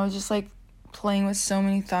way home I was just like playing with so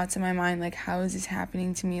many thoughts in my mind, like, how is this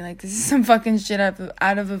happening to me? Like, this is some fucking shit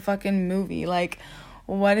out of a fucking movie. Like,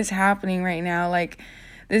 what is happening right now? Like,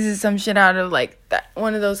 this is some shit out of like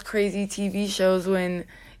one of those crazy TV shows when,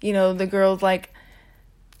 you know, the girl's like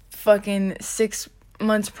fucking 6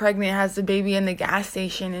 months pregnant, has the baby in the gas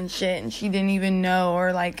station and shit, and she didn't even know,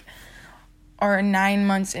 or 9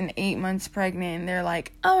 months and 8 months pregnant, and they're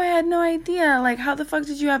like, oh, I had no idea. Like, how the fuck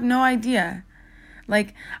did you have no idea?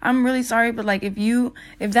 Like, I'm really sorry, but like, if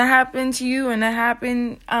that happened to you, and that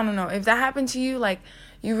happened, I don't know, if that happened to you, like,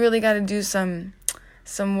 you really got to do some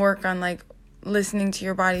work on like listening to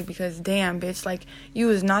your body, because damn, bitch, like, you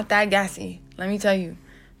was not that gassy, let me tell you,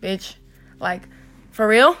 bitch. Like, for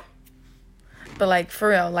real. But like, for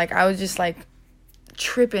real, like, I was just like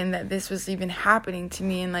tripping that this was even happening to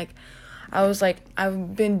me. And like, I was like,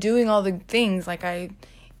 I've been doing all the things, like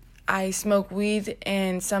I smoke weed,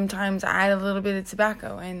 and sometimes I add a little bit of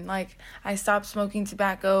tobacco, and like I stopped smoking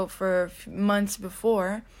tobacco for months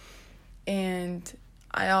before, and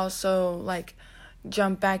I also like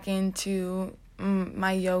jumped back into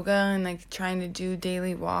my yoga and like trying to do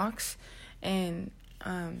daily walks, and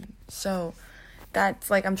so that's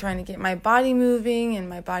like, I'm trying to get my body moving and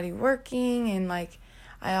my body working, and like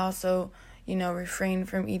I also, you know, refrain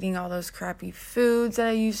from eating all those crappy foods that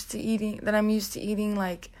I'm used to eating,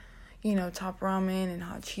 like, you know, Top Ramen and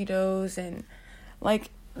Hot Cheetos and like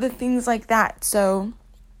the things like that. So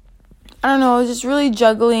I don't know, I was just really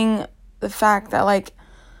juggling the fact that like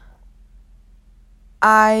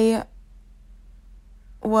I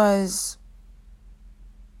was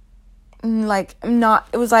like not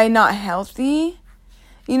healthy,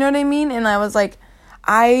 you know what I mean? And I was like,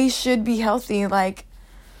 I should be healthy. Like,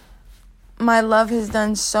 my love has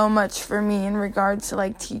done so much for me in regards to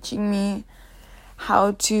like teaching me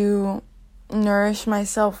how to nourish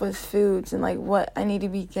myself with foods and like what I need to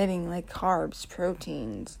be getting, like carbs,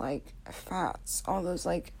 proteins, like fats, all those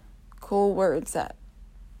like cool words that,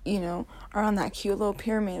 you know, are on that cute little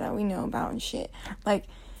pyramid that we know about and shit. Like,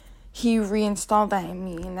 he reinstalled that in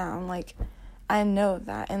me, and now I'm like, I know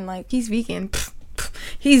that. And like, he's vegan.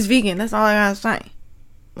 He's vegan. That's all I gotta say.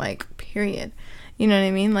 Like, period. You know what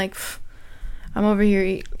I mean? Like, I'm over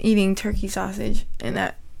here eating turkey sausage, and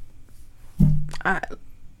that I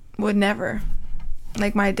would never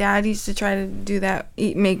Like, my dad used to try to do that,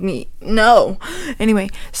 make me, no. Anyway,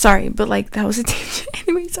 sorry, but, like, that was a tangent.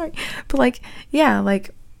 Anyway, sorry. But, like, yeah,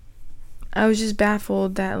 like, I was just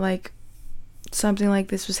baffled that, like, something like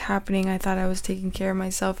this was happening. I thought I was taking care of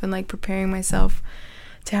myself and, like, preparing myself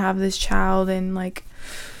to have this child, and, like,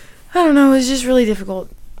 I don't know, it was just really difficult.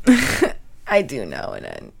 I do know,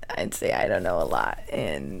 and I'd say I don't know a lot,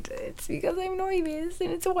 and it's because I'm nervous,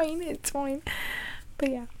 and it's fine. But,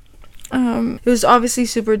 yeah. It was obviously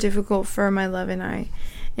super difficult for my love and I.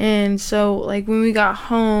 And so, like, when we got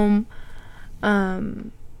home, my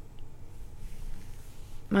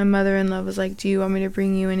mother-in-law was like, do you want me to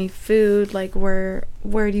bring you any food? Like, where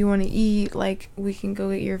do you want to eat? Like, we can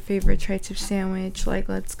go get your favorite tri-tip sandwich. Like,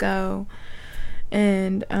 let's go.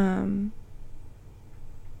 And,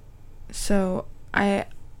 so I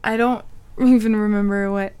don't even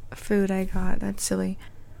remember what food I got. That's silly.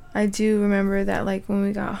 I do remember that, like, when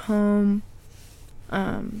we got home,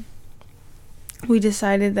 we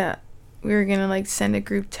decided that we were gonna, like, send a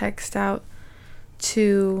group text out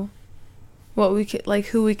to what we could, like,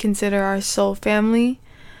 who we consider our soul family.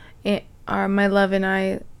 My love and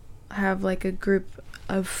I have, like, a group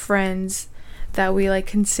of friends that we, like,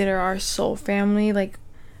 consider our soul family. Like,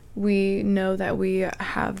 we know that we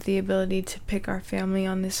have the ability to pick our family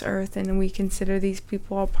on this earth, and we consider these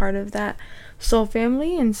people all part of that soul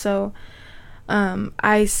family. And so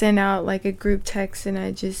I sent out, like, a group text, and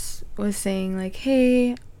I just was saying, like,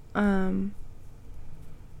 hey,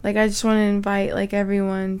 like, I just want to invite, like,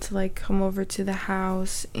 everyone to, like, come over to the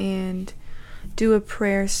house and do a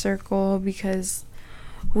prayer circle, because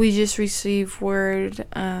we just received word,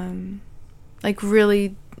 like,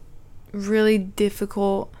 really, really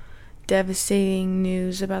difficult, devastating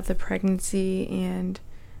news about the pregnancy, and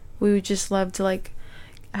we would just love to, like,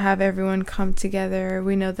 have everyone come together.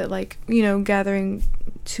 We know that, like, you know, gathering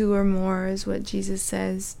 2 or more is what Jesus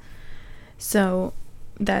says. So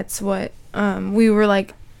that's what we were,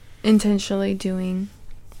 like, intentionally doing.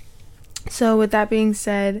 So with that being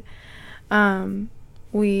said, I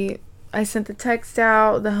sent the text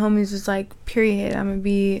out. The homies was like, period, I'm gonna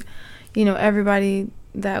be, you know, everybody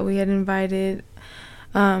that we had invited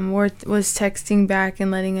was texting back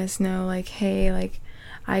and letting us know, like, hey, like,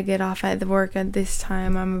 I get off at the work at this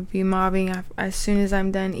time, I'm gonna be mobbing as soon as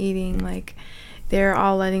I'm done eating. Like, they're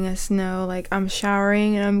all letting us know, like, I'm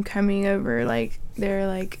showering and I'm coming over. Like, they're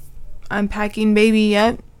like, I'm packing baby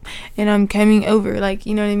up and I'm coming over. Like,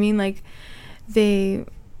 you know what I mean? Like, they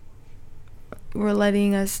were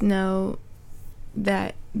letting us know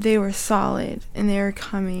that they were solid and they were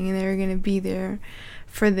coming and they were gonna be there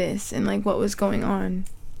for this, and, like, what was going on.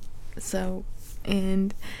 So,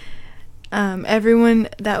 and everyone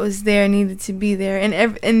that was there needed to be there,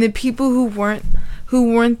 and the people who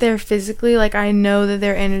weren't there physically, like, I know that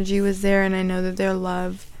their energy was there, and I know that their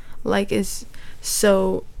love, like, is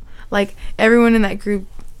so, like, everyone in that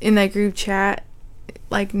group chat,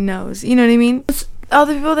 like, knows, you know what I mean? All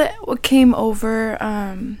the people that came over,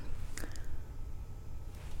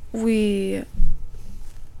 we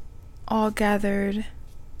all gathered,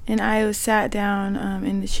 and I was sat down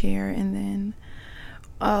in the chair, and then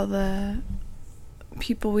all the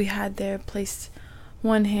people we had there placed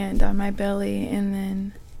one hand on my belly, and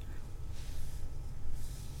then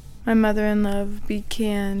my mother-in-law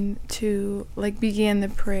began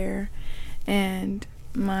the prayer, and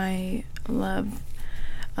my love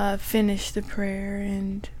finished the prayer,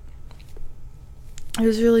 and it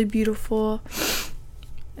was really beautiful,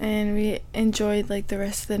 and we enjoyed, like, the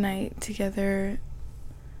rest of the night together.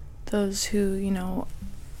 Those who, you know,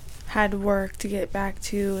 had work to get back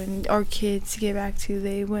to, and our kids to get back to,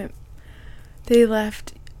 they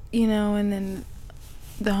left, you know, and then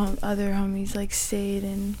the other homies, like, stayed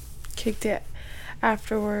and kicked it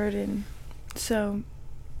afterward. And so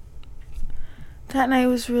that night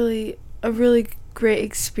was really a really great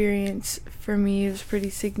experience for me. It was pretty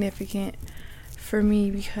significant for me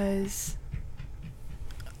because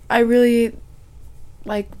I really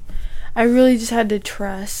just had to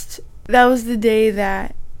trust. That was the day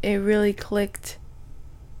that it really clicked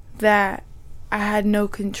that I had no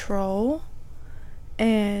control,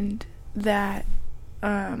 and that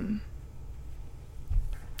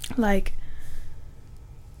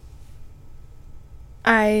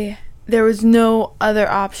there was no other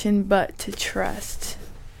option but to trust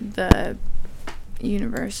the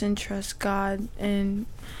universe and trust God and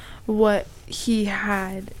what He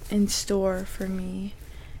had in store for me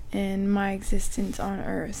and my existence on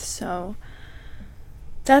earth. So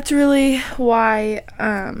that's really why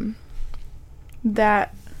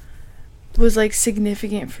that was, like,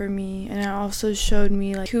 significant for me. And it also showed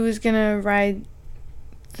me, like, who was gonna ride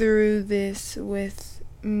through this with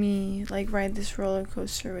me, like ride this roller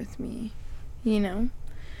coaster with me, you know?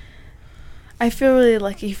 I feel really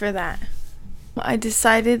lucky for that. I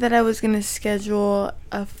decided that I was going to schedule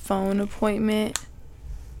a phone appointment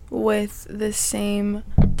with the same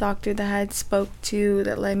doctor that I had spoke to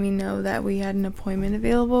that let me know that we had an appointment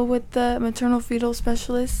available with the maternal fetal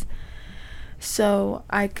specialist, so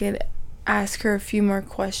I could ask her a few more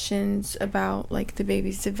questions about like the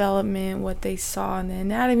baby's development, what they saw in the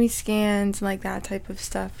anatomy scans, and like that type of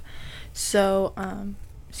stuff. So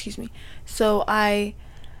so I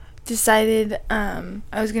decided I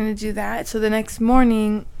was gonna do that. So the next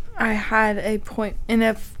morning I had a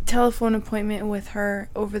telephone appointment with her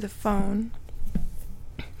over the phone,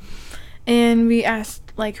 and we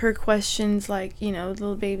asked like her questions, like, you know,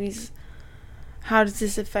 the baby's, how does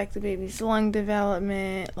this affect the baby's lung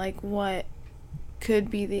development, like what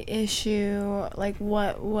could be the issue, like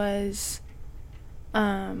what was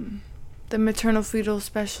the maternal fetal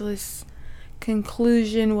specialist's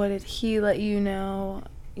conclusion, what did he let you know,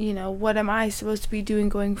 what am I supposed to be doing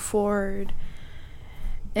going forward,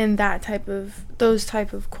 and those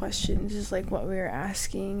type of questions is like what we were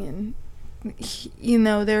asking. And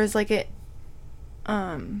there was like a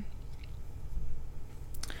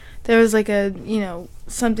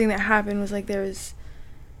something that happened was like there was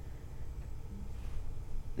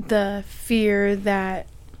the fear that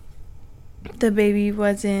the baby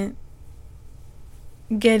wasn't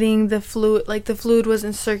getting the fluid, like the fluid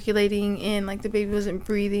wasn't circulating in, like the baby wasn't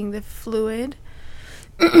breathing the fluid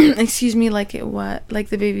like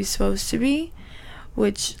the baby's supposed to be,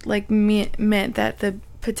 which like meant that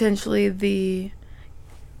potentially the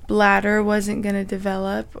bladder wasn't going to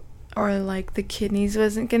develop, or like the kidneys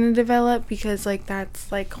wasn't going to develop, because like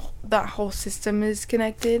that's like that whole system is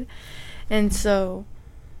connected. And so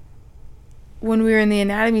when we were in the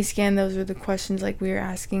anatomy scan, those were the questions like we were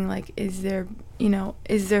asking, like is there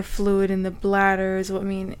fluid in the bladder, is what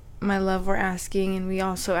me and my love were asking. And we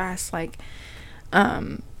also asked like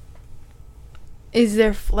is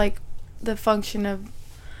there like the function of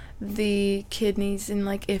the kidneys, and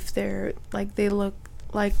like if they're like they look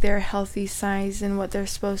like they're healthy size and what they're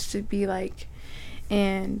supposed to be like,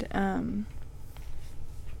 and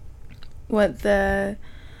what the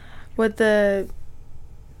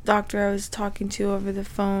doctor I was talking to over the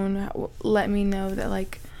phone let me know that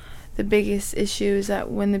like the biggest issue is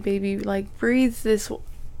that when the baby like breathes this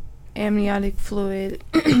amniotic fluid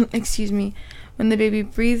when the baby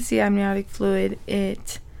breathes the amniotic fluid,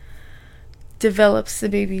 it develops the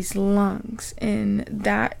baby's lungs. And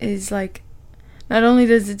that is like, not only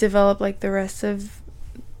does it develop like the rest of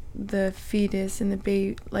the fetus and the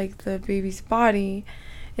baby's body,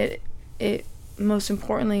 it most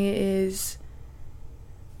importantly is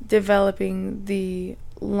developing the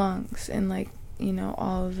lungs and like,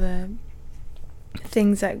 all of the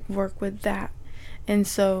things that work with that. And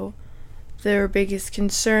so their biggest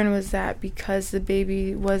concern was that because the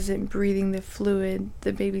baby wasn't breathing the fluid,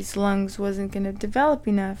 the baby's lungs wasn't going to develop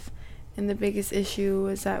enough. And the biggest issue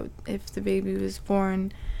was that if the baby was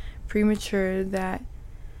born premature, that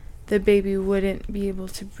the baby wouldn't be able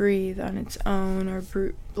to breathe on its own, or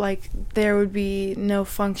like there would be no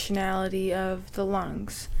functionality of the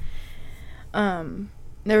lungs.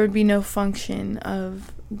 There would be no function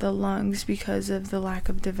of the lungs because of the lack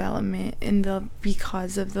of development and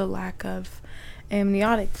because of the lack of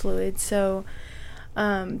amniotic fluid. So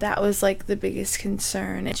that was like the biggest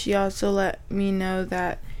concern. And she also let me know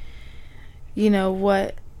that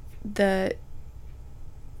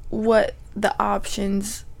what the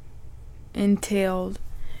options entailed,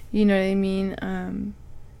 you know what I mean,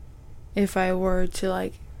 if I were to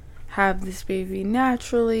like have this baby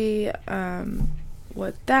naturally,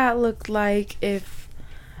 what that looked like, if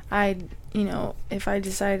I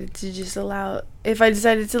decided to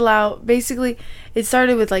allow, basically it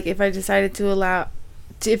started with like if I decided to allow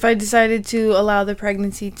the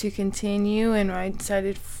pregnancy to continue, and I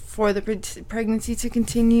decided for the pregnancy to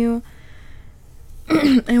continue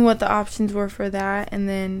and what the options were for that, and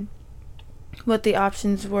then what the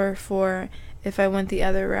options were for if I went the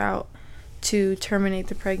other route to terminate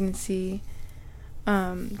the pregnancy.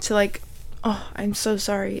 I'm so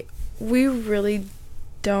sorry, we really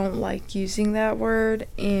don't like using that word,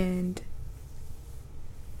 and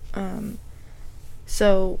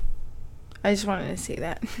so I just wanted to say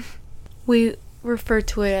that. We refer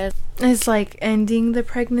to it as like ending the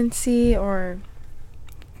pregnancy, or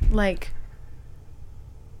like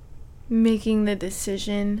making the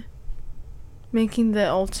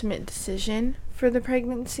ultimate decision for the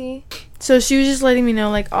pregnancy. So she was just letting me know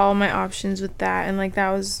like all my options with that, and like that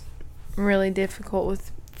was really difficult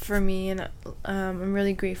for me, and I'm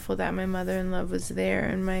really grateful that my mother-in-law was there,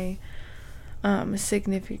 and my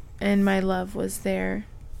significant and my love was there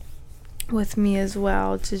with me as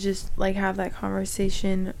well, to just like have that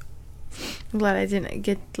conversation. I'm glad I didn't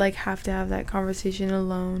have to have that conversation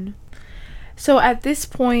alone. So at this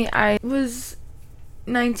point, I was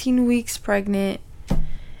 19 weeks pregnant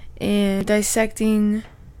and dissecting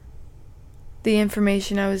the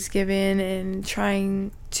information I was given and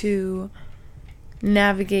trying to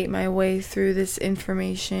navigate my way through this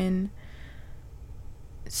information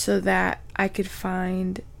so that I could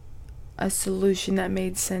find a solution that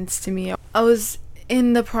made sense to me. I was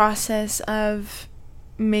in the process of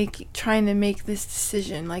trying to make this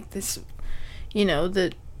decision, like this,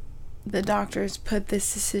 the doctors put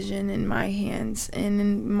this decision in my hands, and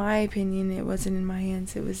in my opinion, it wasn't in my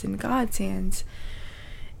hands, it was in God's hands.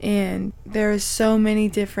 And there are so many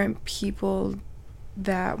different people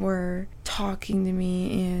that were talking to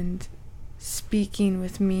me and speaking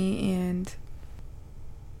with me, and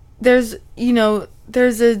there's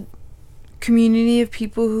a community of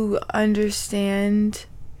people who understand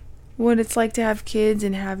what it's like to have kids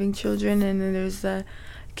and having children, and then there's the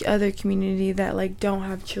other community that like don't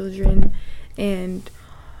have children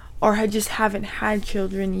or just haven't had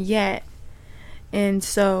children yet. And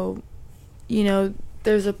so there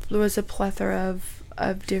was a plethora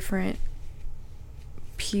of different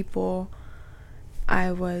people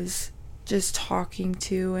I was just talking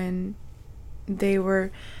to, and they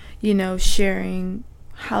were sharing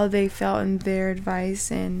how they felt and their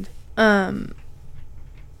advice. And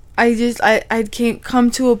I'd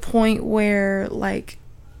come to a point where like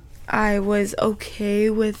I was okay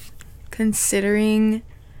with considering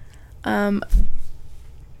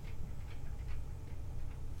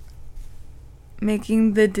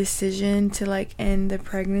making the decision to like end the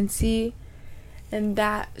pregnancy, and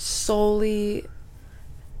that solely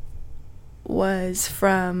was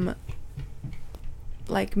from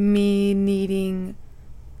like me being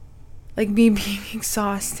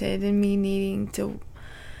exhausted, and me needing to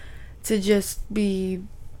just be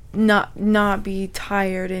not be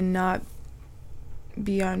tired, and not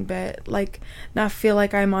be on bed, like not feel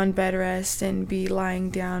like I'm on bed rest, and be lying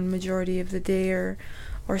down majority of the day, or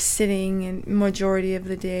sitting in majority of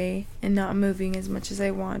the day, and not moving as much as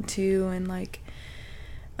I want to, and like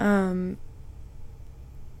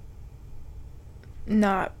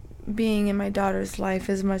not being in my daughter's life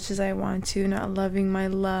as much as I want to, not loving my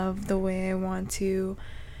love the way I want to,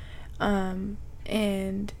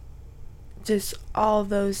 and just all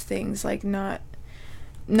those things, like not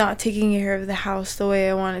taking care of the house the way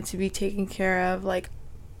I want it to be taken care of, like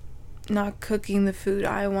not cooking the food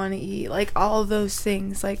I want to eat, like all of those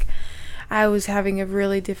things. Like I was having a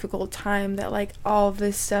really difficult time, that like all of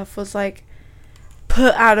this stuff was like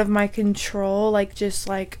put out of my control, like just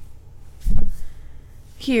like,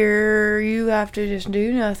 here, you have to just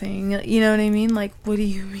do nothing, you know what I mean? Like, what do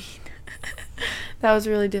you mean? That was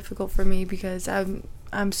really difficult for me, because I'm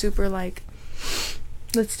super like,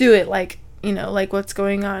 let's do it, like, like what's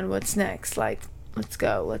going on, what's next, like let's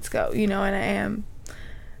go, and I am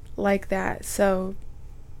like that. So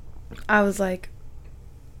I was like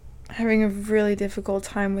having a really difficult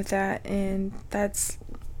time with that, and that's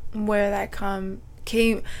where that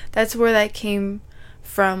came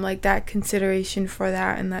from, like that consideration for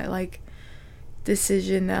that, and that like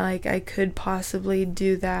decision that like I could possibly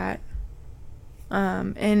do that.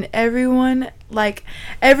 And everyone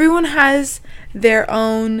has their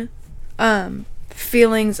own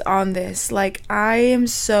feelings on this. Like I am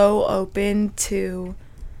so open to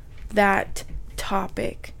that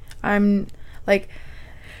topic. I'm like,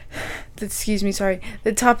 the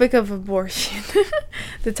topic of abortion.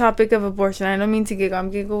 The topic of abortion. I don't mean to giggle.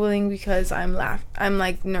 I'm giggling because I'm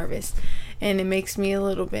like nervous, and it makes me a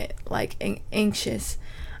little bit like anxious,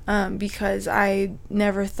 because I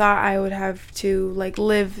never thought I would have to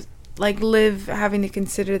live having to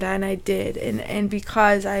consider that, and I did, and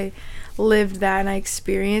because I lived that and I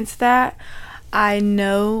experienced that, I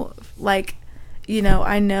know,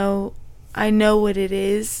 I know what it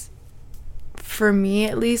is for me,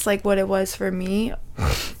 at least, like what it was for me.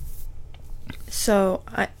 So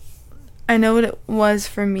I know what it was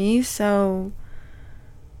for me. So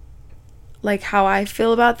like how I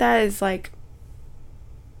feel about that is like,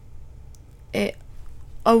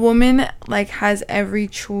 a woman like has every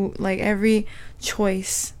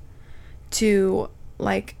choice to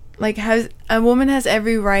a woman has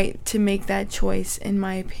every right to make that choice, in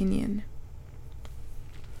my opinion.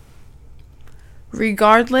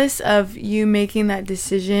 Regardless of you making that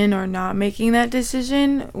decision or not making that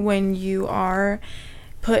decision, when you are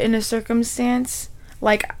put in a circumstance,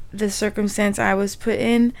 like the circumstance I was put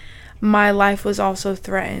in, my life was also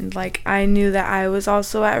threatened. Like, I knew that I was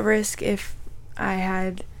also at risk if I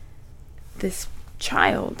had this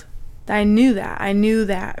child. I knew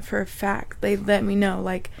that for a fact. They let me know,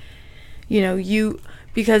 like, you know,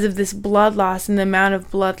 because of this blood loss and the amount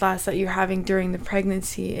of blood loss that you're having during the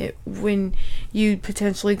pregnancy, when you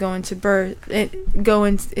potentially go into when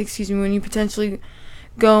you potentially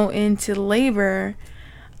go into labor,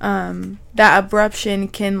 that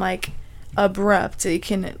abruption can, like, it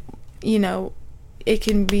can, you know, it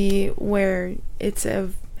can be where it's a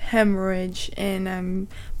hemorrhage and I'm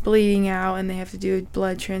bleeding out and they have to do a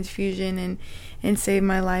blood transfusion and save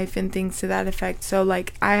my life and things to that effect. So,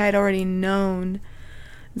 like, I had already known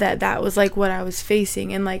that was, like, what I was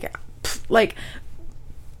facing, and like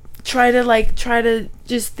try to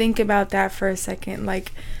just think about that for a second.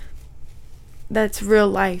 Like, that's real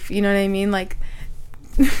life, you know what I mean? Like,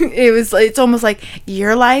 it's almost like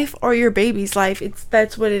your life or your baby's life.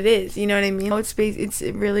 That's what it is, you know what I mean? It's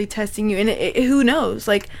really testing you, and who knows,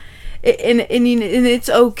 like, and it's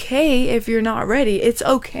okay if you're not ready. It's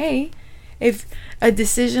okay if a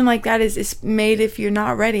decision like that is made if you're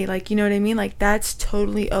not ready, like, you know what I mean? Like, that's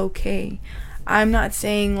totally okay. I'm not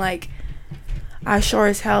saying, like, I sure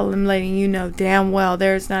as hell am letting you know damn well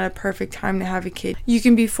there's not a perfect time to have a kid. You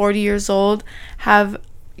can be 40 years old, have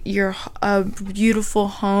a beautiful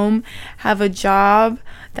home, have a job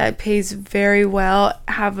that pays very well,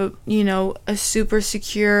 have a, you know, a super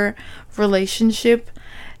secure relationship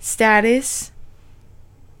status,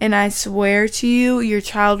 and I swear to you, your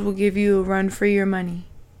child will give you a run for your money,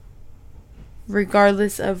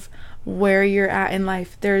 regardless of where you're at in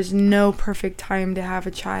life. There's no perfect time to have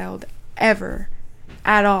a child, ever,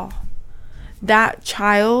 at all. That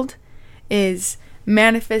child is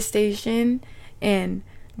manifestation and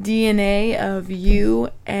DNA of you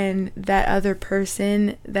and that other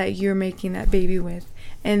person that you're making that baby with,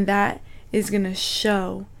 and that is gonna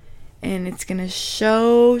show, and it's gonna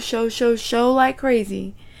show like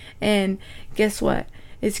crazy. And guess what?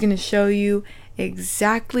 It's gonna show you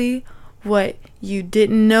exactly what you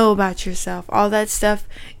didn't know about yourself. All that stuff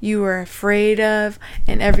you were afraid of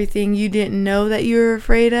and everything you didn't know that you were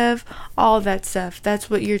afraid of, all that stuff, that's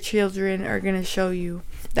what your children are gonna show you.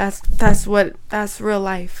 That's real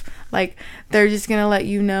life. Like, they're just gonna let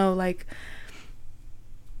you know, like,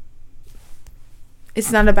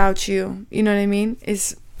 it's not about you. You know what I mean?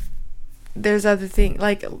 There's other things,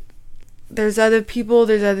 like, there's other people,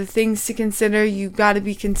 there's other things to consider. You got to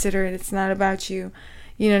be considerate. It's not about you.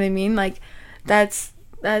 You know what I mean? Like, that's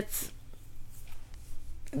what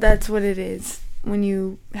it is when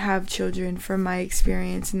you have children, from my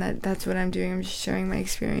experience, and that's what I'm doing. I'm just sharing my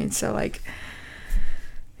experience. So, like,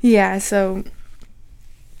 yeah, so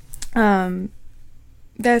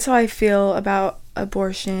that's how I feel about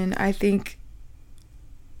abortion. I think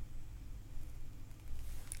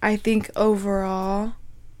overall,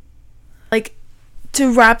 like,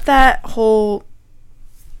 to wrap that whole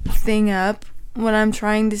thing up, what I'm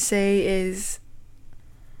trying to say is,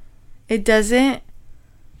 it doesn't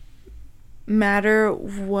matter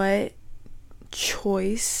what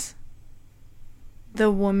choice the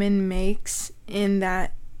woman makes in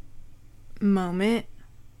that moment,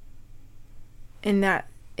 in that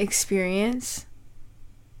experience,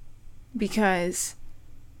 because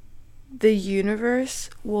the universe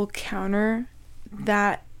will counter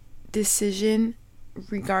that decision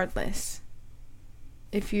regardless.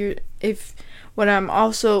 What I'm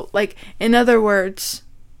also, like, in other words,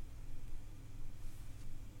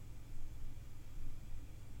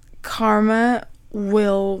 karma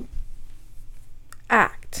will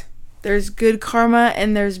act. There's good karma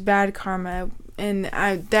and there's bad karma, and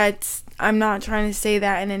I'm not trying to say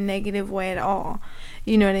that in a negative way at all.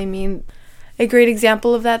 You know what I mean? A great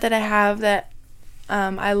example of that I have, that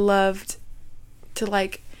I loved to,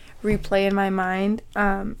 like, replay in my mind,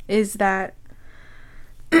 is that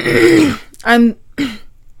I'm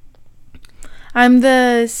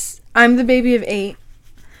the baby of 8,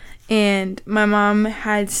 and my mom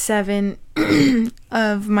had 7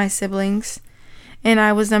 of my siblings, and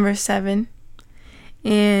I was number 7.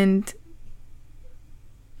 And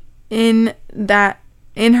in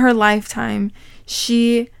her lifetime,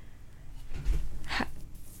 she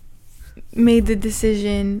made the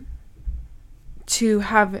decision to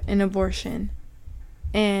have an abortion,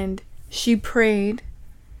 and she prayed,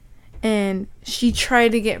 and she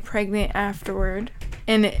tried to get pregnant afterward,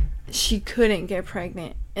 and she couldn't get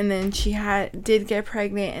pregnant, and then she did get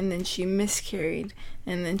pregnant, and then she miscarried,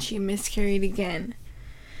 and then she miscarried again.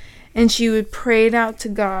 And she would pray it out to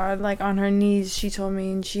God, like, on her knees, she told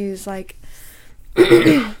me, and she was like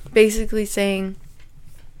basically saying,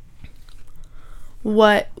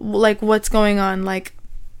 what's going on. Like,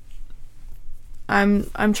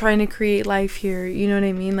 I'm trying to create life here, you know what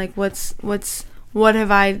I mean? Like, what's the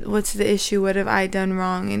issue? What have I done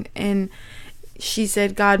wrong? And she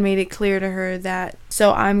said God made it clear to her that,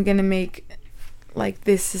 so I'm gonna make like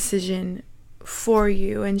this decision for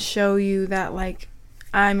you and show you that like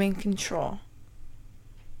I'm in control.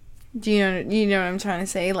 Do you know what I'm trying to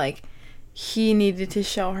say? Like, he needed to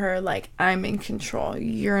show her like, I'm in control.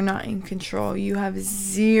 You're not in control. You have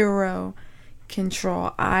zero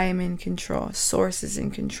control. I am in control. Source is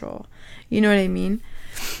in control. You know what I mean?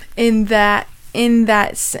 In that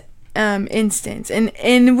instance,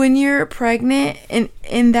 and when you're pregnant, and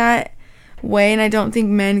in that way, and I don't think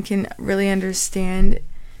men can really understand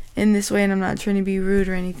in this way, and I'm not trying to be rude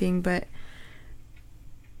or anything, but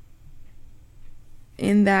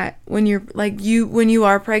in that when you're like, when you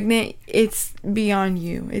are pregnant, it's beyond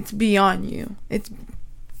you. It's beyond you. It's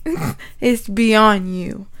beyond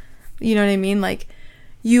you. You know what I mean? Like,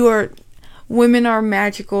 women are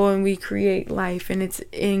magical, and we create life, and it's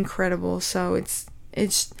incredible. So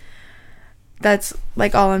that's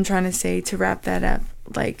like all I'm trying to say to wrap that up.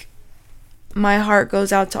 Like, my heart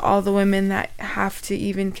goes out to all the women that have to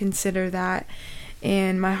even consider that,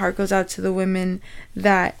 and my heart goes out to the women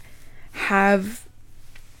that have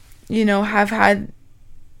had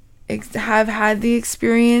the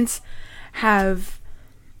experience,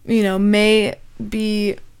 may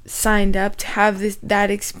be signed up to have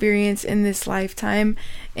that experience in this lifetime.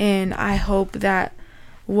 And I hope that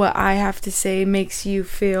what I have to say makes you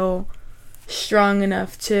feel strong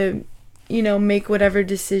enough to, make whatever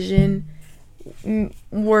decision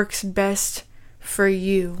works best for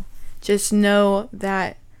you. Just know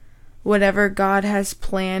that whatever God has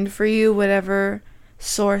planned for you, whatever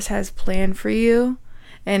source has planned for you,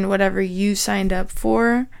 and whatever you signed up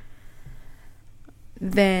for,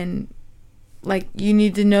 then like, you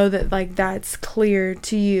need to know that like that's clear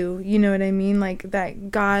to you. You know what I mean? Like,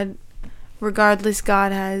 that God, regardless,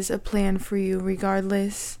 God has a plan for you.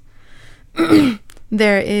 Regardless,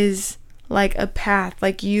 there is like a path.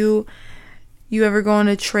 Like, you ever go on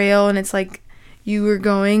a trail and it's like you were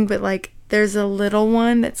going, but like there's a little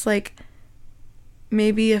one that's like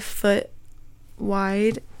maybe a foot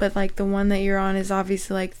wide, but like the one that you're on is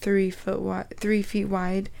obviously like 3 feet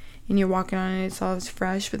wide, and you're walking on it, it's always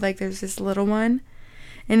fresh. But like, there's this little one,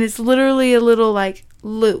 and it's literally a little like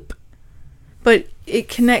loop, but it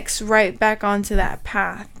connects right back onto that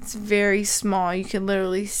path. It's very small. You can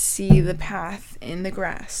literally see the path in the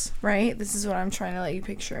grass, right? This is what I'm trying to let you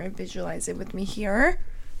picture and visualize it with me here.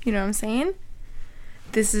 You know what I'm saying?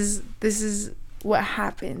 This is what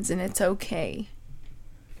happens, and it's okay.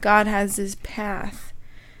 God has this path,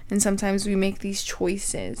 and sometimes we make these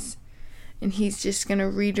choices, and he's just going to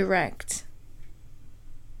redirect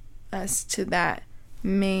us to that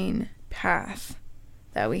main path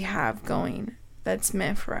that we have going, that's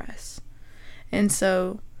meant for us. And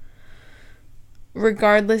so,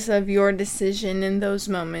 regardless of your decision in those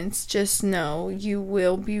moments, just know you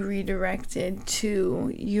will be redirected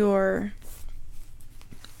to your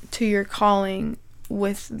calling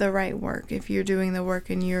with the right work. If you're doing the work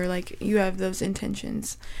and you're like, you have those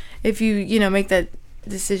intentions. If you make that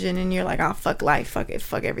decision and you're like, oh, fuck life, fuck it,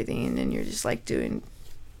 fuck everything, and then you're just like doing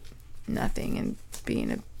nothing and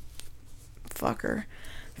being a fucker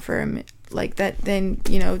for like that, then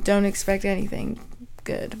don't expect anything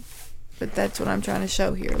good. But that's what I'm trying to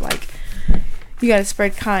show here. Like, you gotta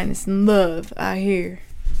spread kindness and love out here.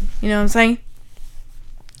 You know what I'm saying?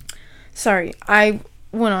 Sorry, I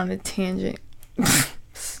went on a tangent.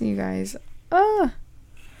 You guys, I'm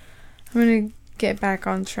gonna get back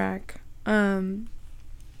on track.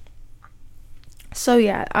 So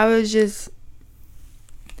yeah, I was just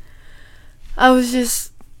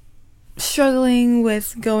struggling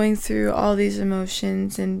with going through all these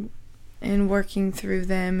emotions and working through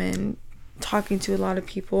them and talking to a lot of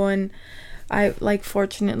people, and I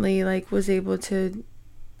fortunately was able to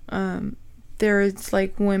there's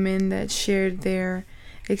women that shared their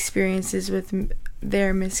experiences with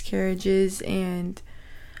their miscarriages, and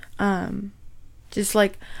just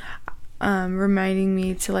reminding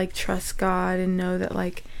me to trust God and know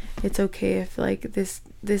that it's okay if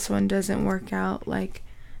this one doesn't work out.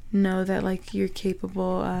 Know that you're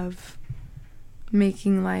capable of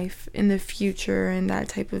making life in the future and that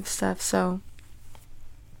type of stuff. So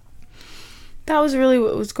that was really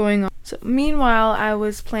what was going on. So meanwhile, I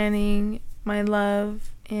was planning my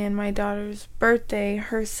love and my daughter's birthday,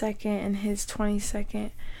 her 2nd and his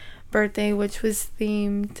 22nd birthday, which was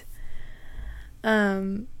themed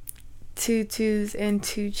tutus and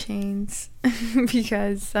 2 chains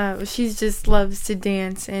because she just loves to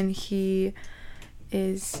dance, and he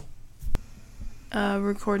is a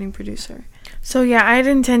recording producer. So yeah, I had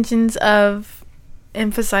intentions of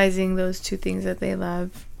emphasizing those two things that they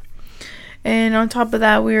love. And on top of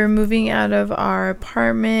that, we were moving out of our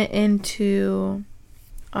apartment into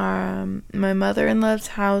my mother-in-law's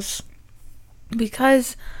house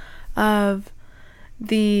because of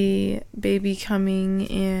the baby coming,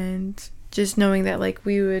 and just knowing that like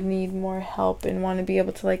we would need more help and want to be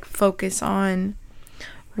able to like focus on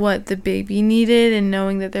what the baby needed, and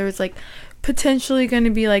knowing that there was like potentially going to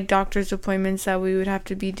be like doctor's appointments that we would have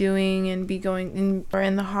to be doing and be going in, or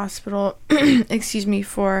in the hospital excuse me,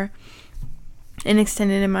 for an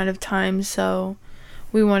extended amount of time. So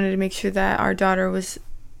we wanted to make sure that our daughter was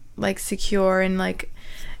like secure and like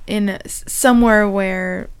in somewhere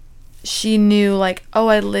where she knew like, oh,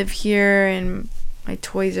 I live here and my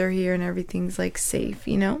toys are here and everything's like safe,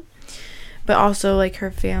 you know. But also like her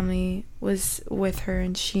family was with her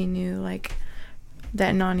and she knew like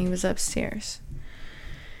that Nani was upstairs.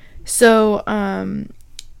 So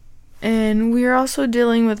and we were also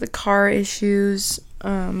dealing with the car issues.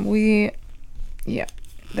 Anyway,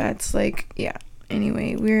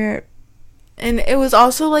 and it was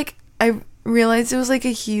also like, I realized it was like a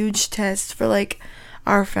huge test for like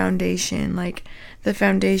our foundation, like the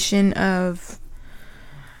foundation of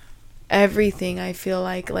everything. I feel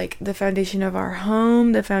like the foundation of our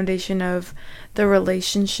home, the foundation of the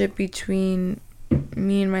relationship between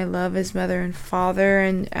me and my love as mother and father,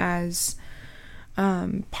 and as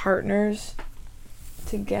partners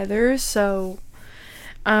together. So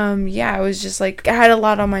yeah, it was just like I had a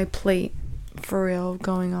lot on my plate, for real,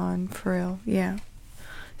 going on, for real. Yeah.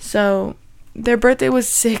 So their birthday was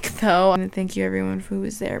sick though, and thank you everyone who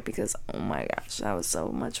was there, because oh my gosh, that was so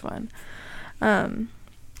much fun.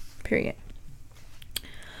 Period.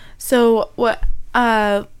 So what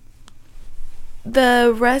the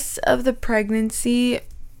rest of the pregnancy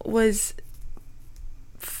was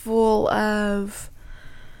full of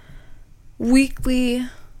weekly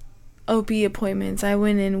OB appointments. I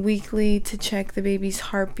went in weekly to check the baby's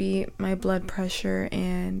heartbeat, my blood pressure,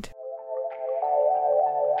 and